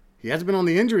Belton? He hasn't been on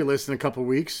the injury list in a couple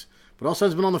weeks, but also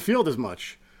hasn't been on the field as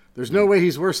much. There's no way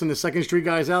he's worse than the second string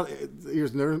guys out.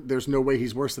 There's no way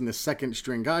he's worse than the second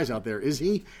string guys out there, is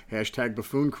he? Hashtag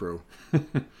buffoon crew.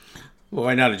 Well,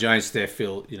 right now the Giants staff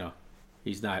feel,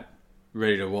 he's not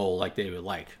ready to roll like they would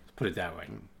like. Let's put it that way.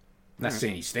 Not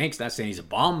saying he stinks, not saying he's a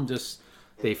bum, just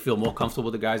they feel more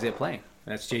comfortable with the guys they're playing.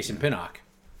 That's Jason Pinnock,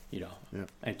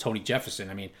 and Tony Jefferson.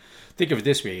 I mean, think of it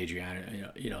this way,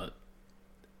 Adriana.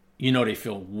 They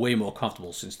feel way more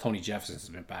comfortable since Tony Jefferson's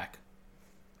been back.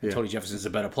 And Tony Jefferson's a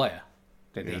better player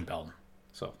than Dane Belton.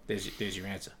 So there's your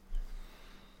answer.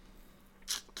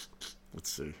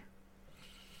 Let's see.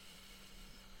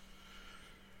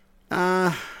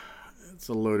 It's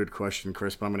a loaded question,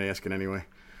 Chris, but I'm going to ask it anyway.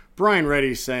 Brian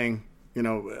Reddy's saying, a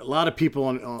lot of people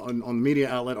on the media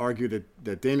outlet argue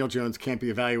that Daniel Jones can't be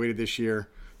evaluated this year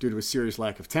due to a serious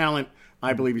lack of talent.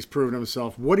 I believe he's proven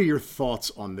himself. What are your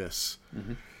thoughts on this?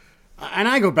 Mm-hmm. And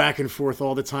I go back and forth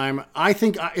all the time. I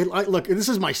think, look, this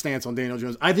is my stance on Daniel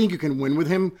Jones. I think you can win with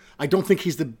him. I don't think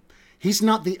he's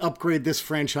not the upgrade this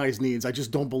franchise needs. I just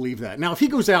don't believe that. Now, if he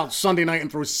goes out Sunday night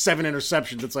and throws 7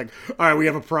 interceptions, it's like, all right, we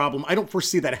have a problem. I don't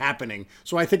foresee that happening.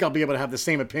 So I think I'll be able to have the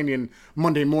same opinion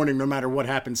Monday morning, no matter what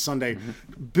happens Sunday.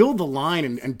 Mm-hmm. Build the line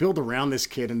and build around this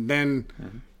kid, and then,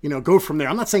 go from there.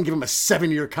 I'm not saying give him a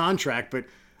 7-year contract, but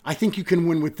I think you can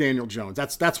win with Daniel Jones.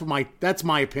 That's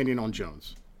my opinion on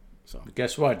Jones. So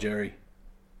guess what, Jerry?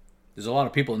 There's a lot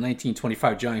of people in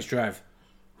 1925 Giants Drive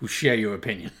who share your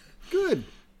opinion. Good.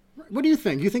 What do you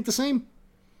think? You think the same?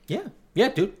 Yeah,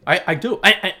 dude. I do.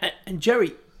 And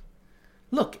Jerry,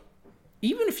 look,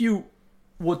 even if you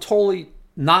were totally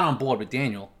not on board with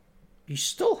Daniel, you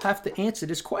still have to answer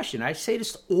this question. I say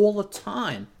this all the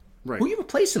time. Right. Who are you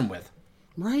replacing him with?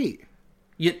 Right.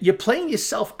 You're playing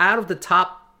yourself out of the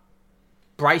top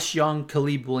Bryce Young,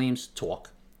 Caleb Williams talk.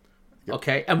 Yep.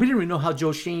 Okay? And we didn't even know how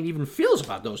Joe Schoen even feels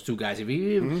about those two guys, if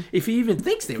he even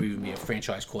thinks they would even be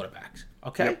franchise quarterbacks.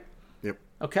 Okay? Yep.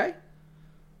 Okay?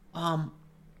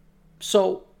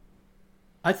 So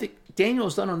I think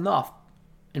Daniel's done enough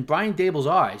in Brian Dable's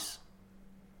eyes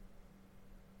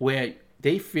where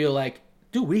they feel like,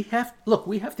 dude, we have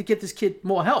to get this kid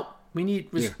more help. We need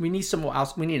some more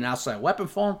we need an outside weapon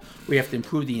for him. We have to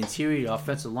improve the interior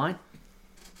offensive line.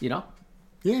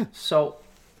 Yeah. So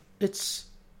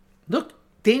look,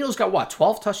 Daniel's got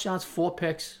 12 touchdowns, 4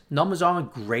 picks. Numbers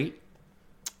aren't great.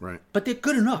 Right. But they're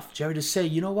good enough, Jerry, to say,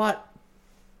 you know what?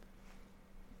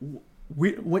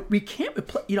 We can't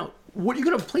replace, what are you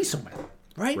going to replace him with?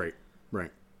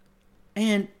 Right.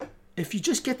 And if you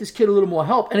just get this kid a little more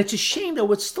help, and it's a shame that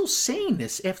we're still saying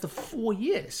this after 4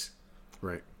 years.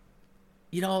 Right.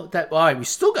 That, all right, we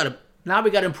still got to, now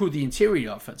we got to improve the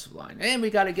interior offensive line, and we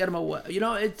got to get him away.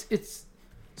 It's,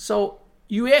 so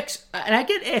you and I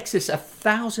get asked this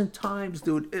 1,000 times,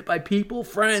 dude, by people,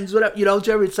 friends, whatever,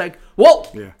 Jerry, it's like, whoa,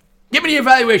 give me the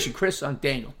evaluation, Chris, on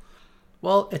Daniel.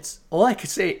 Well, it's all I could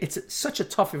say. It's such a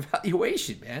tough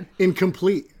evaluation, man.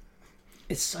 Incomplete.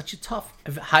 It's such a tough.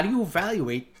 How do you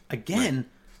evaluate again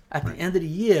at the end of the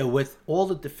year with all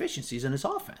the deficiencies in his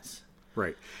offense?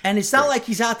 Right. And it's not like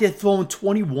he's out there throwing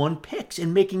 21 picks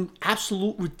and making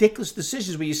absolute ridiculous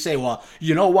decisions where you say, well,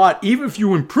 you know what? Even if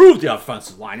you improve the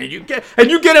offensive line and you get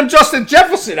him Justin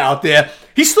Jefferson out there,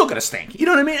 he's still gonna stink. You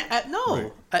know what I mean?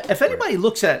 No. Right. If anybody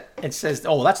looks at and says,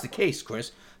 oh, that's the case,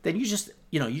 Chris, then you just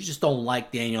don't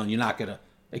like Daniel and you're not going to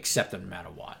accept him no matter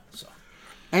what. So,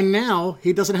 and now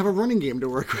he doesn't have a running game to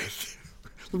work with.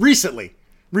 Recently,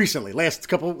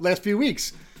 last few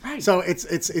weeks. Right. So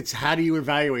it's how do you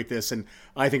evaluate this? And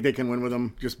I think they can win with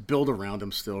him. Just build around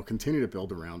him still. Continue to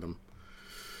build around him.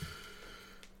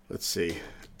 Let's see.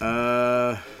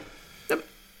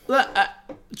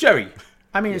 Jerry,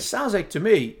 I mean, it sounds like to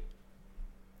me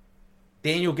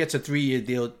Daniel gets a 3-year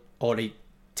deal or they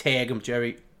tag him,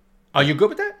 Jerry. Are you good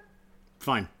with that?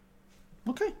 Fine.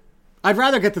 Okay. I'd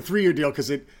rather get the 3-year deal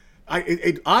because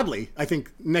oddly, I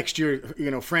think next year,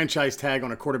 franchise tag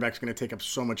on a quarterback is going to take up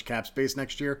so much cap space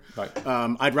next year. Right.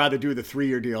 I'd rather do the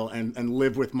 3-year deal and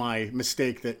live with my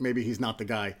mistake that maybe he's not the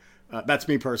guy. That's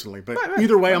me personally. But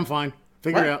either way, I'm fine.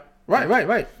 Figure it out.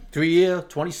 Right. 3-year,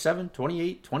 27,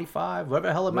 28, 25, whatever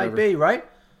the hell it might be, right?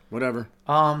 Whatever.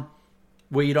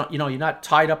 Where you don't, you're not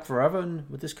tied up forever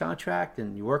with this contract,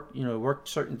 and you work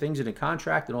certain things in the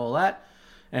contract and all that,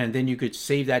 and then you could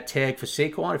save that tag for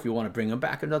Saquon if you want to bring him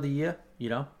back another year.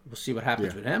 We'll see what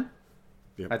happens with him.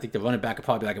 Yep. I think the running back could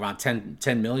probably be like around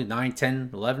 10 million, 9,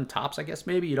 10, 11 tops, I guess,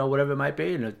 maybe, whatever it might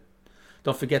be. And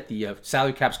don't forget the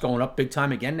salary cap's going up big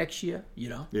time again next year,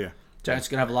 Yeah. Giants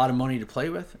going to have a lot of money to play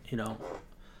with,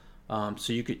 So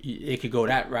it could go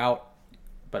that route.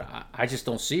 But I just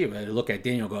don't see it. I look at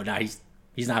Daniel and go, nah, he's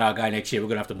not our guy next year. We're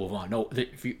going to have to move on. No,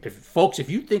 folks, if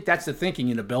you think that's the thinking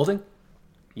in the building,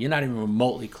 you're not even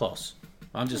remotely close.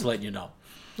 I'm just letting you know.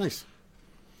 Nice.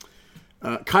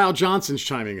 Kyle Johnson's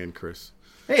chiming in, Chris.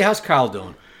 Hey, how's Kyle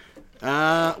doing?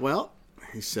 Well,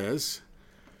 he says,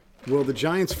 will the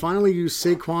Giants finally use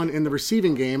Saquon in the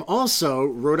receiving game? Also,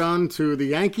 wrote on to the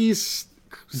Yankees,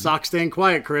 Sox staying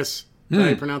quiet, Chris. Is that how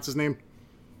you pronounce his name?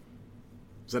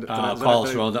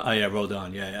 Carlos Rodon. Oh, yeah,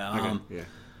 Rodon. Yeah.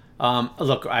 Yeah.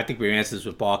 Look, I think we answered this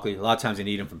with Barkley. A lot of times they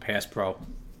need him from pass pro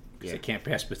because Yeah. they can't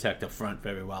pass protect up front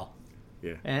very well.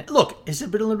 Yeah. And look, it's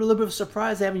been a little bit of a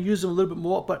surprise they haven't used him a little bit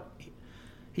more, but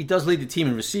he does lead the team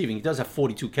in receiving. He does have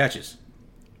 42 catches.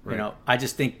 Right. I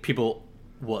just think people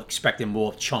will expect him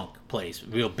more chunk plays,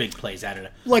 real big plays out of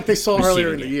it. Like they saw earlier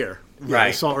in Receiving the game. year. Yeah, Right.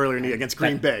 They saw earlier in the year against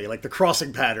Green Bay, like the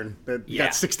crossing pattern that Yeah.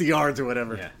 got 60 yards or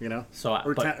whatever, Yeah. So,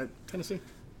 or but- Tennessee?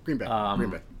 Green Bay.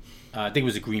 Green Bay. I think it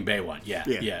was a Green Bay one. Yeah.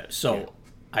 Yeah. So Yeah.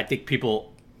 I think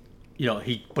people, he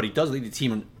does lead the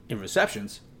team in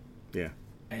receptions. Yeah.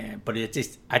 But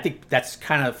I think that's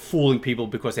kind of fooling people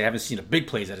because they haven't seen the big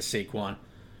plays out of Saquon.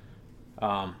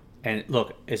 And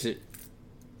look,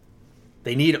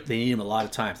 they need him a lot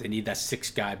of times. They need that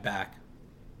 6th guy back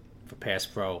for pass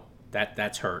pro.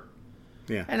 That's hurt.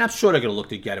 Yeah. And I'm sure they're going to look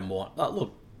to get him more.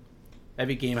 Look,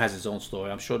 every game has its own story.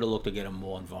 I'm sure they'll look to get him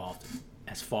more involved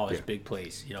as far as big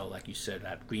plays. Like you said,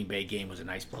 that Green Bay game was a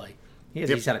nice play.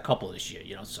 He's had a couple this year,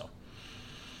 so.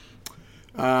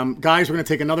 Guys, we're going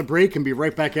to take another break and be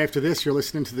right back after this. You're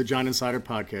listening to the Giant Insider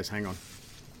Podcast. Hang on.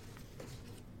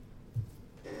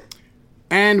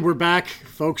 And we're back.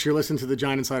 Folks, you're listening to the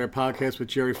Giant Insider Podcast with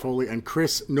Jerry Foley and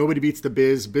Chris, Nobody Beats the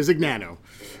Bizignano.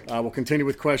 We'll continue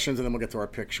with questions, and then we'll get to our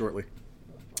pick shortly.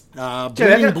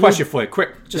 Jerry, I got a question for you.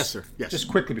 Quick. Yes, sir. Yes. Just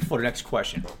quickly before the next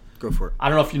question. Go for it. I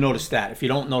don't know if you noticed that. If you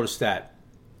don't notice that,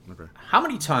 Okay. how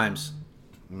many times,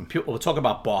 we'll talk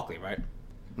about Barkley, right?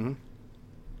 Mm-hmm.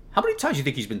 How many times do you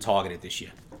think he's been targeted this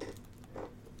year?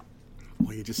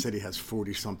 Well, you just said he has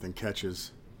 40-something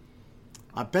catches.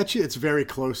 I bet you it's very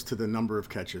close to the number of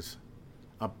catches.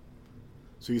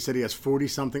 So you said he has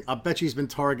 40-something. I bet you he's been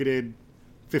targeted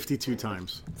 52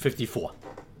 times. 54.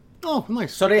 Oh,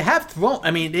 nice. So they have thrown.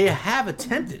 They have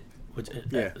attempted with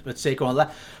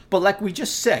Saquon. But like we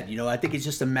just said, I think it's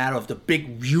just a matter of the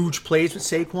big, huge plays with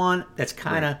Saquon. That's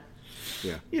kind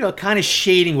of, kind of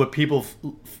shading what people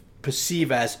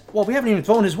perceive as, well, we haven't even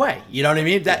thrown his way. You know what I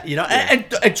mean?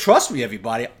 And trust me,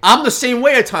 everybody, I'm the same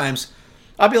way at times.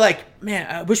 I'll be like, man,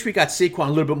 I wish we got Saquon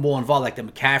a little bit more involved, like the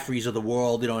McCaffreys of the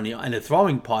world, in the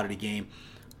throwing part of the game,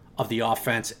 of the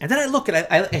offense. And then I look at it,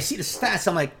 I see the stats,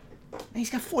 I'm like, man,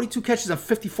 he's got 42 catches on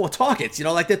 54 targets.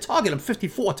 Like they're targeting him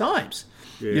 54 times.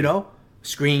 Yeah.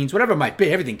 Screens, whatever it might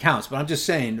be, everything counts. But I'm just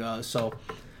saying,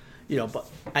 but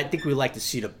I think we like to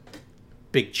see the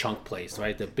big chunk plays,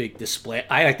 right? The big display.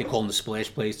 I like to call them the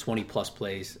splash plays, 20-plus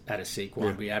plays out of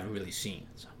Saquon we haven't really seen.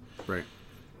 So. Right.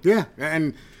 Yeah,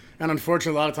 and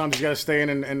unfortunately, a lot of times you got to stay in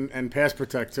and pass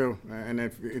protect too. And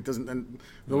if it doesn't, and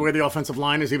the way the offensive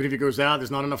line is, even if he goes out, there's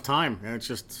not enough time. And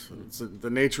it's the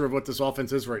nature of what this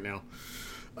offense is right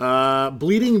now.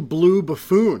 Bleeding Blue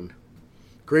Buffoon.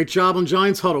 Great job on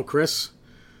Giants Huddle, Chris.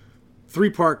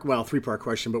 Three-part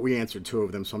question, but we answered 2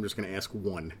 of them, so I'm just going to ask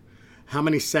one. How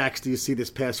many sacks do you see this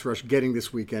pass rush getting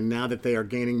this weekend now that they are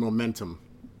gaining momentum?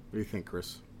 What do you think,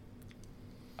 Chris?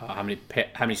 How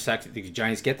many sacks do you think the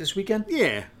Giants get this weekend?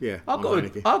 Yeah. I'll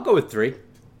go with 3.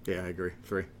 Yeah, I agree.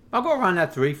 3. I'll go around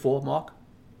that 3-4 mark.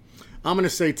 I'm going to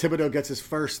say Thibodeau gets his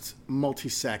first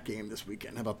multi-sack game this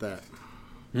weekend. How about that?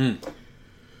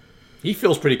 He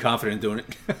feels pretty confident doing it.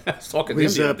 I was talking to him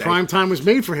His the other day. prime time was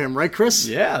made for him, right, Chris?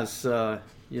 Yeah,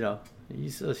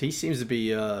 he seems to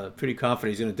be pretty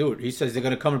confident he's going to do it. He says they're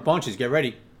going to come in bunches. Get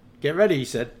ready, he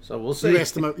said. So we'll see.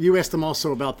 You asked him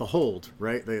also about the hold,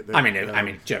 right?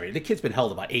 Jerry, the kid's been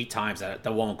held about 8 times.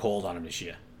 That woman called on him this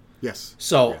year. Yes.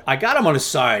 So I got him on his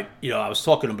side. I was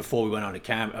talking to him before we went on the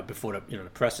camera, before the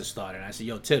presser started. And I said,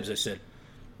 "Yo, Tibbs," I said,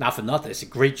 "not for nothing. I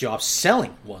said, great job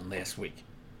selling one last week."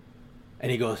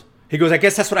 And he goes, I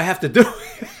guess that's what I have to do.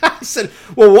 I said,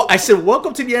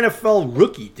 welcome to the NFL,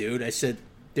 rookie, dude. I said,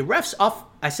 the refs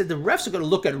are going to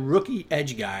look at rookie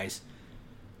edge guys,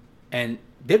 and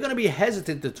they're going to be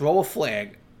hesitant to throw a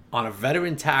flag on a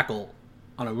veteran tackle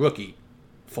on a rookie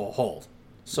for a hold.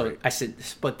 So I said,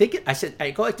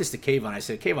 I go like this to Kayvon. I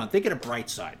said, Kayvon, think of the bright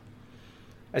side.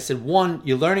 I said, one,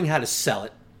 you're learning how to sell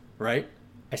it, right?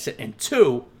 I said, and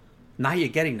two, now you're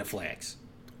getting the flags.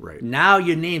 Right. Now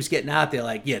your name's getting out there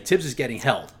like, yeah, Tibbs is getting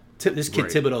held. This kid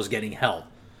Thibodeau's getting held.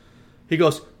 He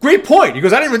goes, great point. He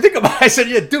goes, I didn't even think about it. I said,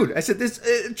 yeah, dude. I said, this.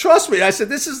 Trust me. I said,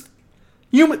 this is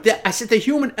human. I said, the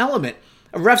human element.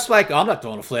 A ref's like, oh, I'm not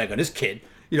throwing a flag on this kid.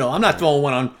 You know, I'm not throwing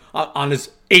one on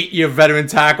this 8-year veteran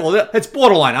tackle. It's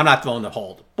borderline. I'm not throwing the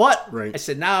hold. But I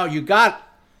said, now you got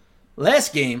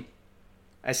last game.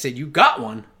 I said, you got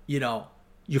one. You know,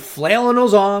 you're flailing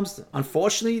those arms.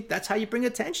 Unfortunately, that's how you bring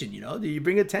attention. You know, you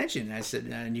bring attention. And I said,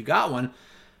 and you got one.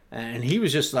 And he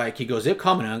was just like, he goes, they're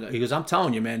coming. He goes, I'm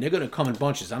telling you, man, they're going to come in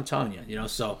bunches. I'm telling you, you know,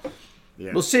 so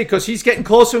we'll see, because he's getting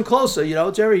closer and closer, you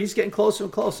know, Jerry, he's getting closer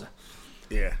and closer.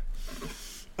 Yeah.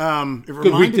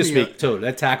 Good week this week, too.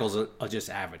 Their tackles are just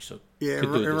average. So yeah, it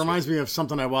reminds me of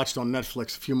something I watched on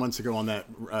Netflix a few months ago on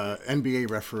that NBA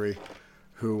referee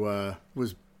who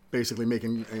was basically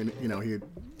making, you know, he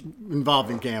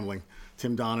involved in gambling.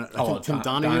 Tim Donahue,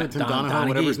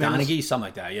 whatever his name is. Something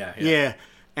like that, yeah. Yeah,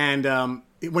 and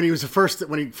when he first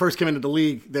came into the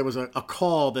league, there was a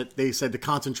call that they said to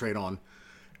concentrate on,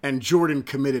 and Jordan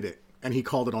committed it, and he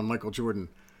called it on Michael Jordan.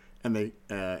 And they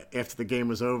after the game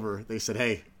was over, they said,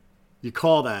 "Hey, you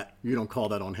call that, you don't call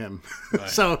that on him." Right.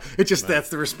 So it just that's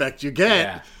the respect you get.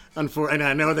 Yeah. And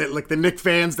I know that like the Knicks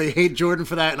fans, they hate Jordan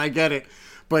for that, and I get it.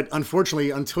 But unfortunately,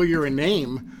 until you're a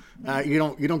name, you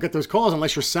don't get those calls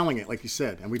unless you're selling it, like you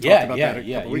said. And we talked about that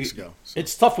a couple weeks ago. So.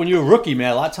 It's tough when you're a rookie,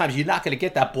 man. A lot of times you're not going to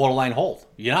get that borderline hold.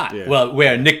 You're not. Yeah. Well,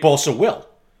 where Nick Bosa will.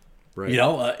 Right. You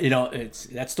know,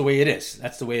 that's the way it is.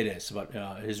 That's the way it is. But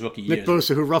his rookie year. Nick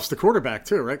Bosa, who roughs the quarterback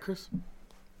too, right, Chris?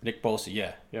 Nick Bosa,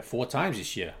 yeah, 4 times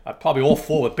this year. Probably all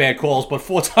 4 with bad calls, but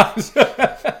 4 times.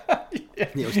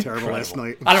 He was terrible last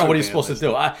night. I don't know what he's supposed to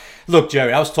do. Look,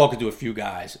 Jerry, I was talking to a few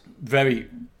guys, a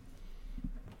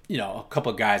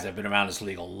couple of guys that have been around this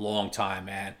league a long time,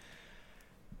 man.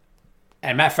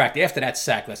 And matter of fact, after that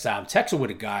sack, I'm texting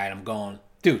with a guy and I'm going,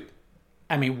 dude,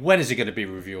 I mean, when is it going to be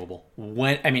reviewable?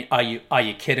 Are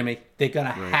you kidding me? They're going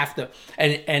to have to.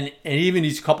 And even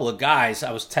these couple of guys,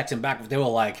 I was texting back, they were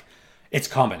like, it's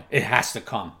coming. It has to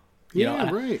come. You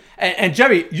know? Right. And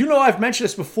Jerry, you know I've mentioned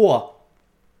this before.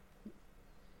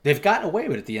 They've gotten away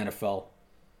with it, the NFL,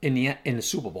 in the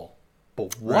Super Bowl.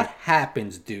 But what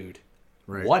happens, dude?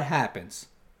 Right. What happens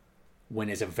when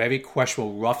there's a very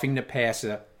questionable roughing the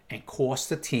passer and cost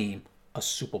the team a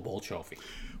Super Bowl trophy?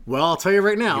 Well, I'll tell you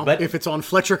right now, if it's on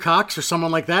Fletcher Cox or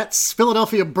someone like that,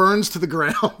 Philadelphia burns to the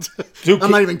ground. Dude,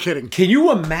 I'm not even kidding. Can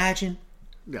you imagine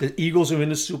the Eagles are in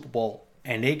the Super Bowl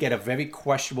and they get a very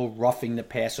questionable roughing the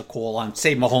passer call on,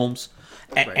 say, Mahomes,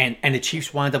 and the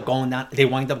Chiefs wind up going down. They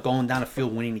wind up going down the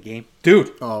field winning the game,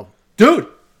 dude. Oh, dude,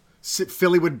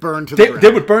 Philly would burn to the ground.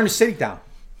 They would burn the city down.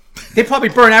 They'd probably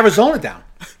burn Arizona down.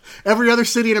 Every other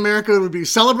city in America would be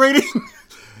celebrating.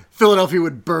 Philadelphia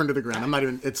would burn to the ground. I'm not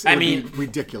even. It would be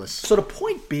ridiculous. So the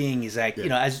point being is that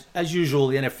as usual,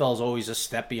 the NFL is always a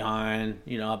step behind.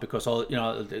 Because they're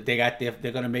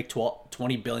going to make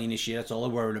 $20 billion this year. That's all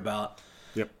they're worried about.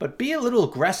 Yep. But be a little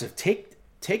aggressive. Take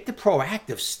the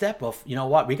proactive step of, you know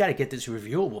what, we got to get this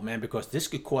reviewable, man, because this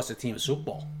could cost the team a Super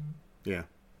Bowl. Yeah.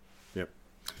 Yep.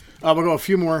 We'll go a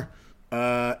few more.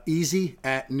 Easy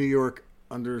at New York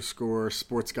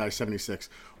 _sportsguy76.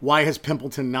 Why has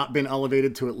Pimpleton not been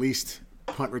elevated to at least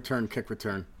punt return, kick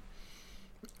return?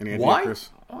 Any idea, Why? Chris?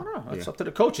 I don't know. It's up to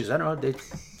the coaches. I don't know. They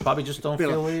probably just don't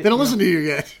feel it. They don't listen to you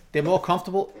yet. They're more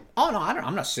comfortable. Oh no,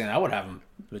 I'm not saying I would have them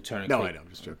returning. No, I know.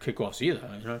 Just joking. Kickoffs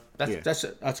either.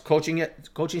 That's coaching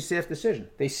staff decision.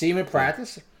 They see him in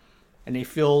practice, and they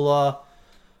feel.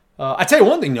 I tell you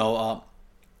one thing though,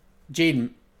 Jaden.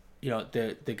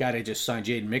 The guy they just signed,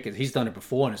 Jaden Mickens, he's done it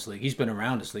before in this league. He's been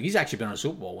around this league. He's actually been on a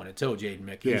Super Bowl winner too, Jaden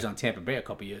Mickens. He was on Tampa Bay a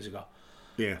couple years ago.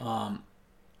 Yeah.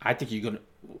 I think you're going to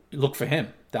look for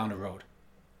him down the road.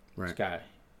 Right. This guy.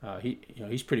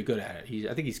 He's pretty good at it.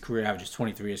 I think his career average is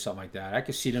 23 or something like that. I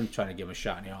could see them trying to give him a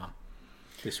shot in the arm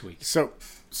this week. So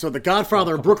the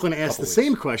Godfather of Brooklyn asked the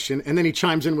same question, and then he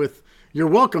chimes in with, "You're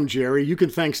welcome, Jerry. You can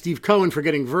thank Steve Cohen for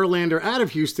getting Verlander out of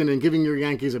Houston and giving your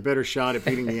Yankees a better shot at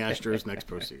beating the Astros next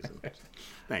postseason."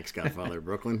 Thanks, Godfather of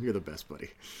Brooklyn. You're the best, buddy.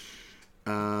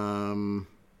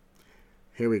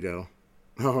 Here we go.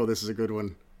 Oh, this is a good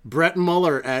one. Brett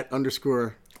Muller at Brett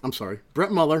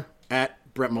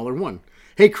Muller 1.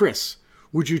 Hey, Chris,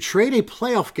 would you trade a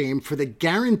playoff game for the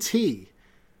guarantee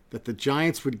that the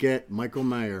Giants would get Michael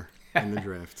Mayer in the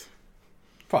draft?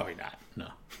 Probably not. No.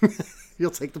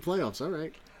 You'll take the playoffs. All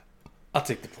right. I'll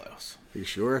take the playoffs. Are you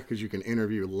sure? Because you can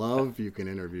interview Love, you can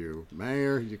interview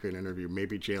Mayer, you can interview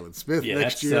maybe Jalen Smith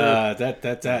next year.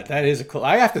 That is a.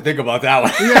 I have to think about that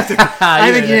one.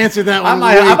 I think you answered that one.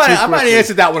 I might have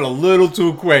answered that one a little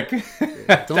too quick.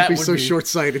 Don't be so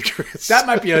short-sighted, Chris. That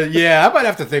might be I might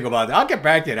have to think about that. I'll get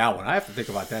back to that one. I have to think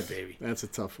about that, baby. That's a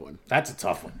tough one. That's a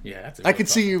tough one. Yeah, that's. I could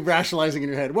see you rationalizing in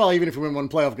your head. Well, even if we win one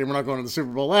playoff game, we're not going to the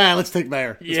Super Bowl. Let's take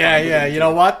Mayer. Yeah. You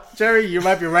know what, Jerry? You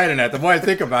might be right in that. The more I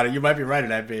think about it, you might be right in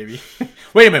that, baby.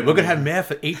 Wait a minute. We're gonna have Mayer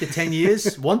for 8 to 10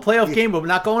 years. One playoff game, but we're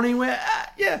not going anywhere.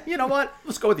 Yeah. You know what?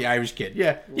 Let's go with the Irish kid.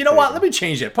 Yeah. You know what? Let me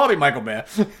change it. Probably Michael Mayer.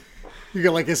 You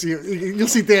go you'll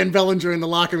see Dan Bellinger in the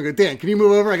locker room and go, Dan, can you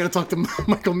move over? I got to talk to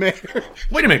Michael Mayer.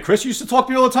 Wait a minute, Chris. You used to talk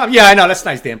to me all the time. Yeah, I know. That's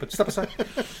nice, Dan, but step aside.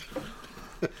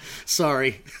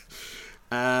 Sorry.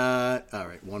 All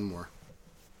right, one more.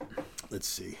 Let's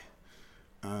see.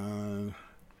 I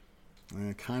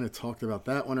kind of talked about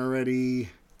that one already.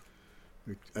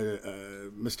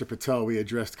 Mr. Patel, we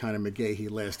addressed kind of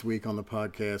McGahee last week on the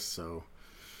podcast, so...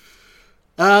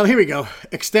 here we go.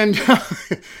 Extend.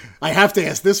 I have to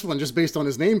ask this one just based on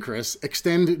his name, Chris.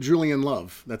 Extend Julian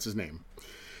Love. That's his name.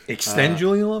 Extend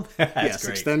Julian Love? Yes,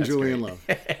 great. Extend Julian Love.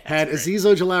 Had Azeez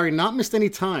Ojulari not missed any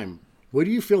time, what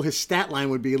do you feel his stat line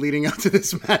would be leading up to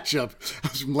this matchup? I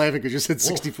was laughing because you said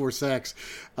 64 sacks.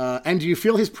 And do you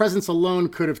feel his presence alone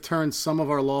could have turned some of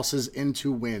our losses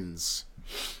into wins?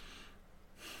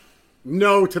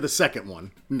 No to the second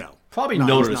one. No. Probably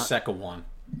no to the second one.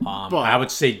 But I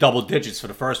would say double digits for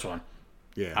the first one.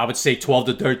 Yeah. I would say 12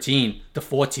 to 13 to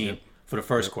 14 for the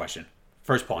first question.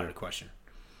 First part of the question.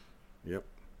 Yep.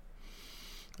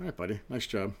 All right, buddy. Nice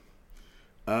job.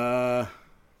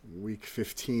 Week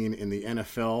 15 in the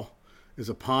NFL is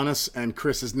upon us, and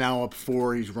Chris is now up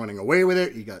 4. He's running away with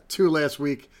it. He got 2 last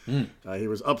week. He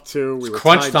was up 2. We were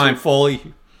crunch time,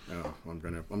 Foley. Oh, I'm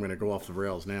gonna go off the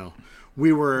rails now.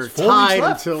 We were tied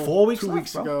until 4 weeks 2 left,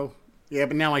 weeks bro. ago. Yeah,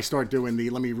 but now I start doing the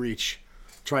let me reach.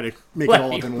 Try to make it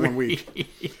all up in 1 week.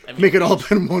 Make it all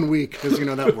up in 1 week because you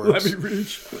know that works. Let me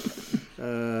reach.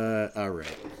 All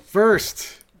right.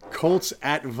 First, Colts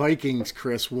at Vikings,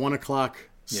 Chris. 1 o'clock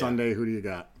Sunday. Who do you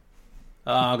got?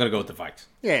 I'm going to go with the Vikes.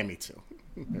 Yeah, me too.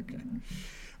 Okay.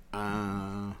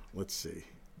 Let's see.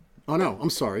 Oh, no. I'm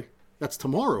sorry. That's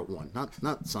tomorrow at 1,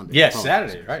 not Sunday. Yeah,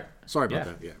 Saturday, right? Sorry about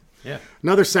that. Yeah.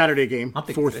 Another Saturday game,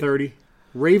 4:30.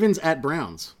 Ravens at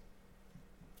Browns.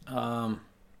 I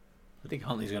think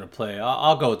Huntley's going to play.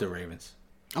 I'll go with the Ravens.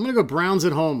 I'm going to go Browns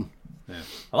at home. Yeah.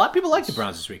 A lot of people like the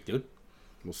Browns this week, dude.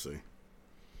 We'll see.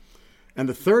 And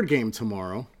the third game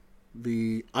tomorrow,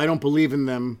 I don't believe in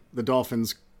them, the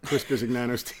Dolphins, Chris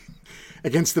Bisignano's team,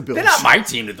 against the Bills. They're not my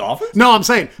team, the Dolphins. No, I'm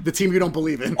saying the team you don't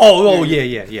believe in.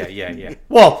 Yeah.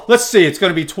 Well, let's see. It's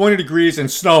going to be 20 degrees and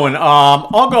snowing.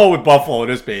 I'll go with Buffalo,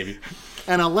 this baby.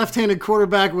 And a left-handed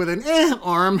quarterback with an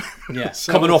arm. Yeah,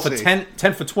 So coming off we'll a see.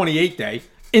 10 for 28 day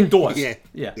indoors.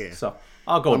 Yeah. So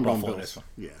I'll go with I'm going Buffalo. Bills. This one.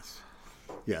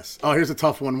 Yes. Oh, here's a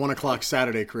tough one. 1 o'clock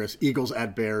Saturday, Chris. Eagles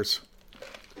at Bears.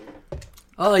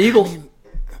 Oh, Eagles.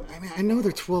 I mean, I know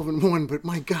they're 12-1, but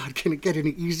my God, can it get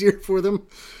any easier for them?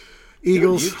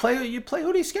 Eagles. Dude, you play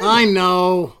who do you schedule? I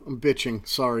know. I'm bitching.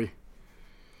 Sorry.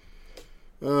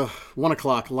 1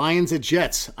 o'clock. Lions at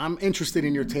Jets. I'm interested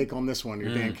in your take on this one,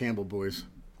 your Dan Campbell boys.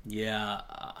 Yeah,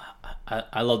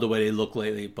 I love the way they look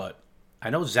lately, but I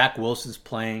know Zach Wilson's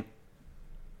playing.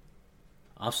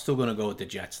 I'm still going to go with the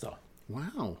Jets, though.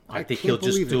 Wow. I think he'll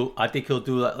do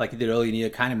like he did earlier in the year,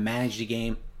 kind of manage the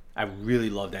game. I really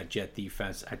love that Jet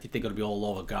defense. I think they're going to be all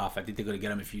over Goff. I think they're going to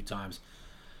get him a few times.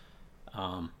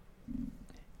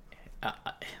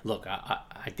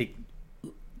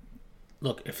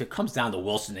 Look, if it comes down to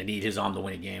Wilson, they need his arm to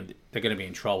win a game. They're going to be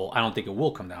in trouble. I don't think it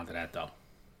will come down to that, though.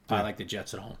 Yeah. I like the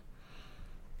Jets at home.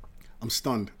 I'm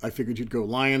stunned. I figured you'd go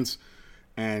Lions,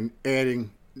 and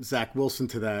adding Zach Wilson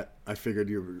to that, I figured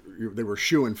they were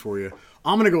shooing for you.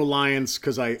 I'm going to go Lions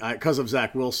because of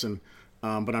Zach Wilson,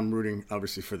 but I'm rooting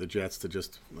obviously for the Jets to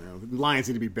just Lions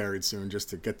need to be buried soon just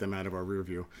to get them out of our rear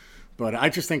view. But I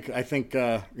think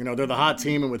they're the hot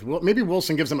team, and with maybe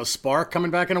Wilson gives them a spark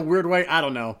coming back in a weird way. I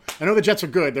don't know. I know the Jets are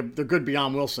good. They're good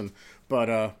beyond Wilson,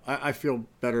 but I feel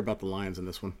better about the Lions in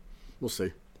this one. We'll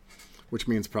see. Which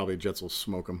means probably Jets will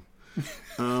smoke them.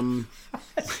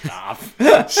 Stop.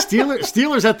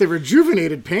 Steelers at the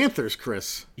rejuvenated Panthers,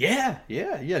 Chris. Yeah.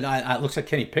 No, it looks like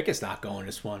Kenny Pickett's not going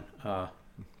this one.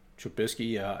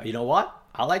 Trubisky, you know what?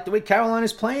 I like the way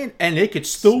Carolina's playing, and they could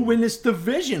still win this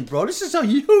division, bro. This is a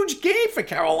huge game for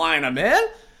Carolina, man.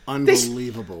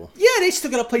 Unbelievable. They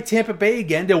still got to play Tampa Bay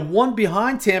again. They're one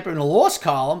behind Tampa in the loss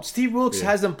column. Steve Wilkes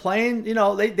has them playing.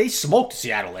 They smoked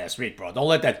Seattle last week, bro. Don't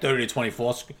let that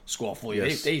 30-24 score fool you.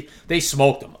 Yes. They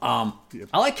smoked them. I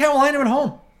like Carolina at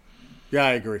home. Yeah,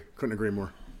 I agree. Couldn't agree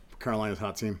more. Carolina's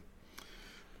hot team.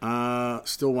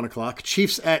 Still 1 o'clock.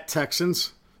 Chiefs at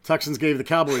Texans. Texans gave the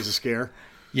Cowboys a scare.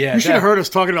 Yeah, you should have heard us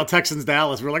talking about Texans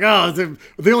Dallas. We're like, the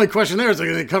only question there is like,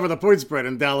 they cover the point spread,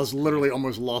 and Dallas literally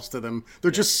almost lost to them.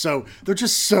 They're just so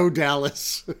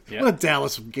Dallas. Yep. What a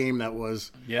Dallas game that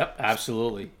was. Yep,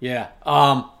 absolutely. Yeah.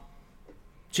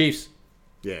 Chiefs.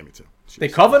 Yeah, me too. Chiefs. They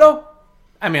cover though?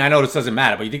 I mean, I know this doesn't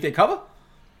matter, but you think they cover?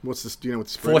 What's this? Do you know what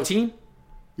the spread 14? is?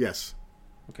 Yes.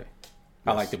 Okay.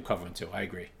 I like them covering too. I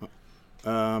agree.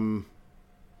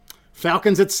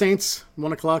 Falcons at Saints,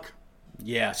 1 o'clock.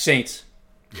 Yeah, Saints.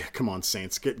 Yeah, come on,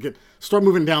 Saints. Start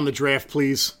moving down the draft,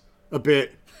 please, a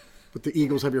bit. But the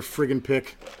Eagles have your friggin'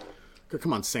 pick.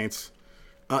 Come on, Saints.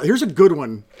 Here's a good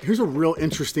one. Here's a real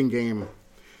interesting game.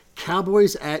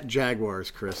 Cowboys at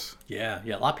Jaguars, Chris. Yeah.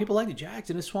 A lot of people like the Jags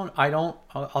in this one. I don't.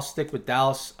 I'll stick with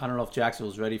Dallas. I don't know if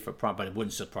Jacksonville's ready for prime, but it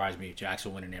wouldn't surprise me if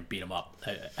Jacksonville went in there and beat them up.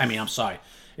 I'm sorry.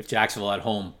 If Jacksonville at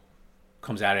home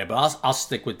comes out of it, but I'll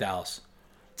stick with Dallas.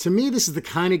 To me, this is the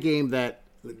kind of game that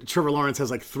Trevor Lawrence has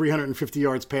like 350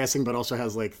 yards passing, but also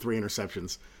has like 3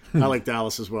 interceptions. I like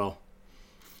Dallas as well.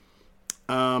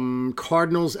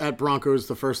 Cardinals at Broncos,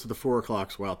 the first of the 4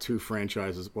 o'clocks. Wow, 2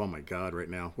 franchises. Oh my God, right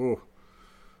now. Whoa.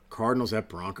 Cardinals at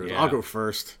Broncos. Yeah. I'll go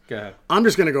first. Go ahead. I'm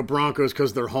just going to go Broncos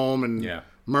because they're home and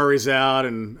Murray's out,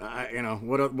 and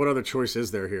what other choice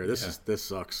is there here? This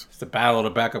sucks. It's the battle of the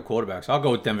backup quarterbacks. I'll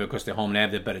go with Denver because they're home and they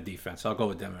have the better defense. I'll go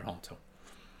with Denver at home too.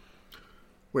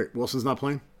 Wait, Wilson's not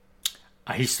playing?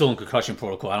 He's still in concussion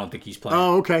protocol. I don't think he's playing.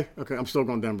 Oh, okay. I'm still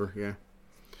going Denver.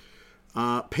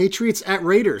 Yeah. Patriots at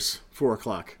Raiders, 4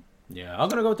 o'clock. Yeah, I'm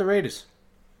gonna go with the Raiders.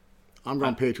 I'm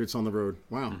going Patriots on the road.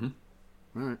 Wow. Mm-hmm.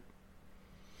 All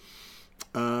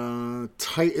right.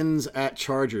 Titans at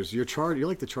Chargers. You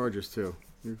like the Chargers too.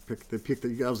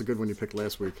 That was a good one you picked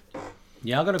last week.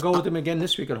 Yeah, I'm gonna go with them again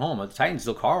this week at home. The Titans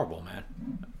look horrible, man.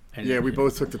 We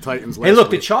both took the Titans last week. Hey,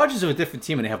 look, week. the Chargers are a different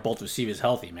team and they have both receivers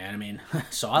healthy, man. I mean,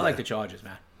 so I like the Chargers,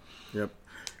 man. Yep.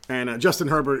 And Justin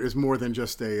Herbert is more than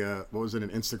just an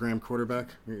Instagram quarterback.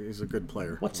 He's a good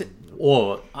player. What's it?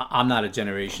 Or I'm not a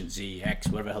Generation Z, X,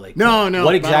 whatever the hell they call it. No.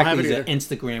 What exactly is an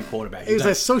Instagram quarterback? He's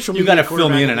a social media quarterback. You got to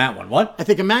fill me in on that one. What? I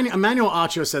think Emmanuel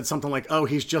Acho said something like,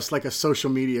 he's just like a social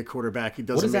media quarterback. He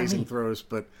does amazing throws,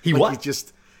 but he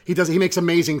makes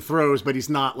amazing throws, but he's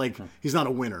not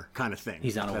a winner kind of thing.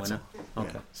 He's not a winner? Yeah.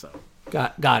 Okay. So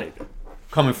Got it.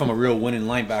 Coming from a real winning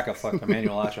linebacker, fuck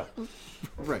Emmanuel Acho.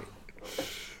 Right.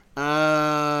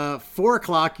 4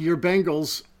 o'clock, your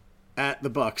Bengals at the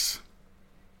Bucks.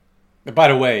 And by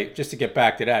the way, just to get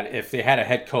back to that, if they had a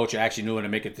head coach who actually knew how to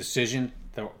make a decision,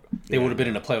 they would have been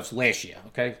in the playoffs last year.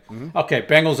 Okay. Mm-hmm. Okay.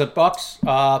 Bengals at Bucks.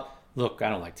 Look, I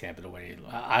don't like Tampa the way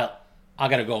I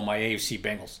got to go with my AFC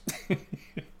Bengals.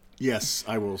 Yes,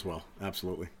 I will as well.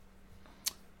 Absolutely.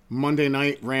 Monday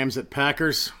night, Rams at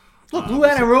Packers. Look, Lou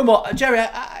Anarumo, Jerry.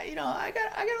 I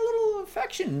got a little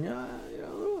affection.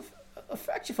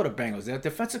 Affection for the Bengals. Their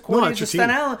defensive coordinator is Stan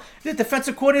Allen. The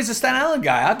defensive coordinator is a Stan Allen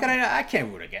guy. How can I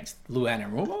can't root against Lou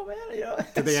Anarumo, man.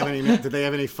 Did they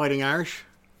have any Fighting Irish?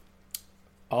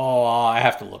 Oh, I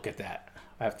have to look at that.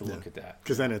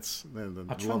 Because then it's the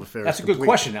love affair. That's a good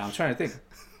question. Now I'm trying to think.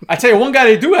 I tell you, one guy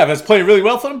they do have that's playing really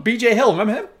well for them. B.J. Hill.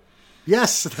 Remember him?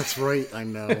 Yes, that's right. I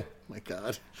know. My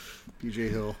God, B.J.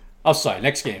 Hill. Oh, sorry.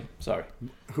 Next game. Sorry.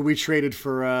 Who we traded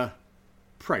for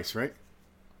Price, right?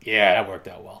 Yeah, that worked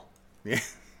out well. Yeah.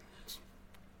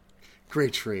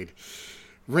 Great trade.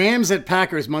 Rams at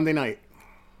Packers Monday night.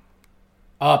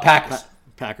 Packers.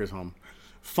 Packers home.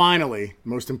 Finally,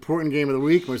 most important game of the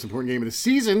week, most important game of the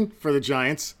season for the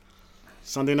Giants.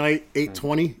 Sunday night,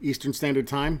 8:20 Eastern Standard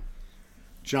Time.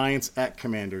 Giants at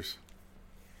Commanders.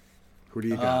 Who do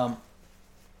you got?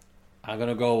 I'm going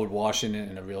to go with Washington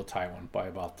in a real tight one by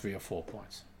about 3 or 4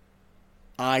 points.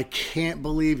 I can't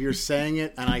believe you're saying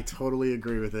it, and I totally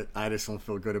agree with it. I just don't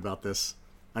feel good about this.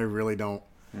 I really don't.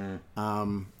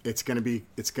 It's gonna be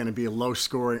a low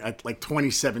scoring, like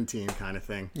 2017 kind of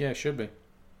thing. Yeah, it should be.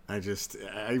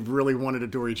 I really wanted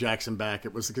Adoree Jackson back.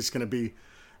 It was just going to be,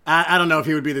 I don't know if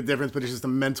he would be the difference, but it's just a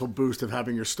mental boost of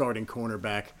having your starting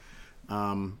cornerback.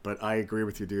 But I agree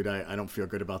with you, dude. I don't feel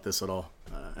good about this at all.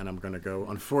 And I'm going to go,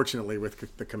 unfortunately,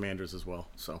 with the Commanders as well.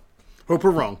 So, hope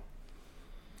we're wrong.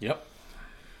 Yep.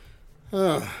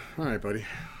 All right, buddy.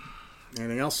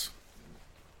 Anything else?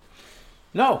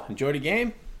 No. Enjoy the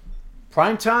game.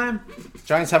 Primetime,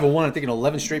 Giants haven't won, I think, in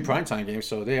 11 straight primetime games,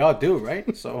 so they are due,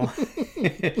 right? So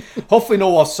hopefully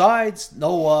no offsides.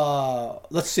 No,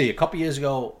 let's see, a couple years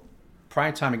ago,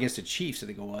 primetime against the Chiefs, I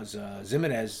think it was,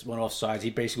 Zimenez went offsides. He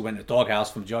basically went in the doghouse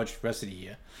from Judge the rest of the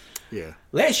year. Yeah.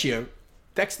 Last year,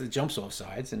 Dexter jumps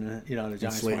offsides, and, the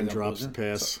Giants Slayton wind up drops losing. the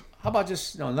pass. So how about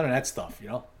just, none of that stuff,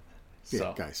 Yeah,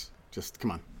 So. guys, just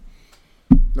come on.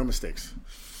 No mistakes.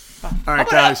 All right,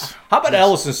 guys. How about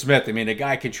Ellison Smith? I mean, the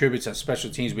guy contributes on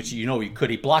special teams, which he could.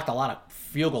 He blocked a lot of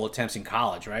field goal attempts in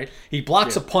college, right? He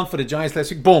blocks a punt for the Giants last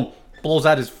week. Boom, blows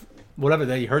out his whatever.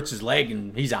 That he hurts his leg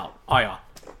and he's out. IR.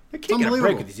 They can't get a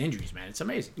break with these injuries, man. It's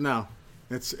amazing. No,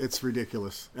 it's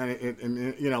ridiculous.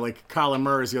 And like Colin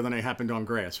Murray's the other night happened on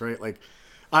grass, right? Like,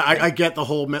 I get the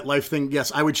whole MetLife thing.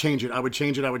 Yes, I would change it.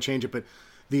 But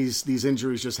these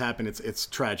injuries just happen. It's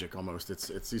tragic almost.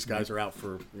 It's these guys are out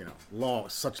for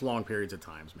such long periods of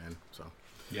times, man. So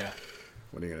yeah,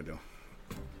 what are you gonna do?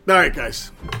 All right,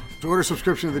 guys. To order a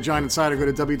subscription to the Giant Insider, go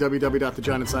to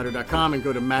www.thegiantinsider.com and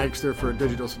go to Magster for a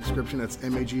digital subscription. That's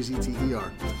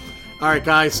MAGZTER. All right,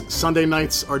 guys. Sunday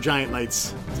nights are Giant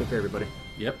nights. Take care, everybody.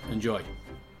 Yep. Enjoy.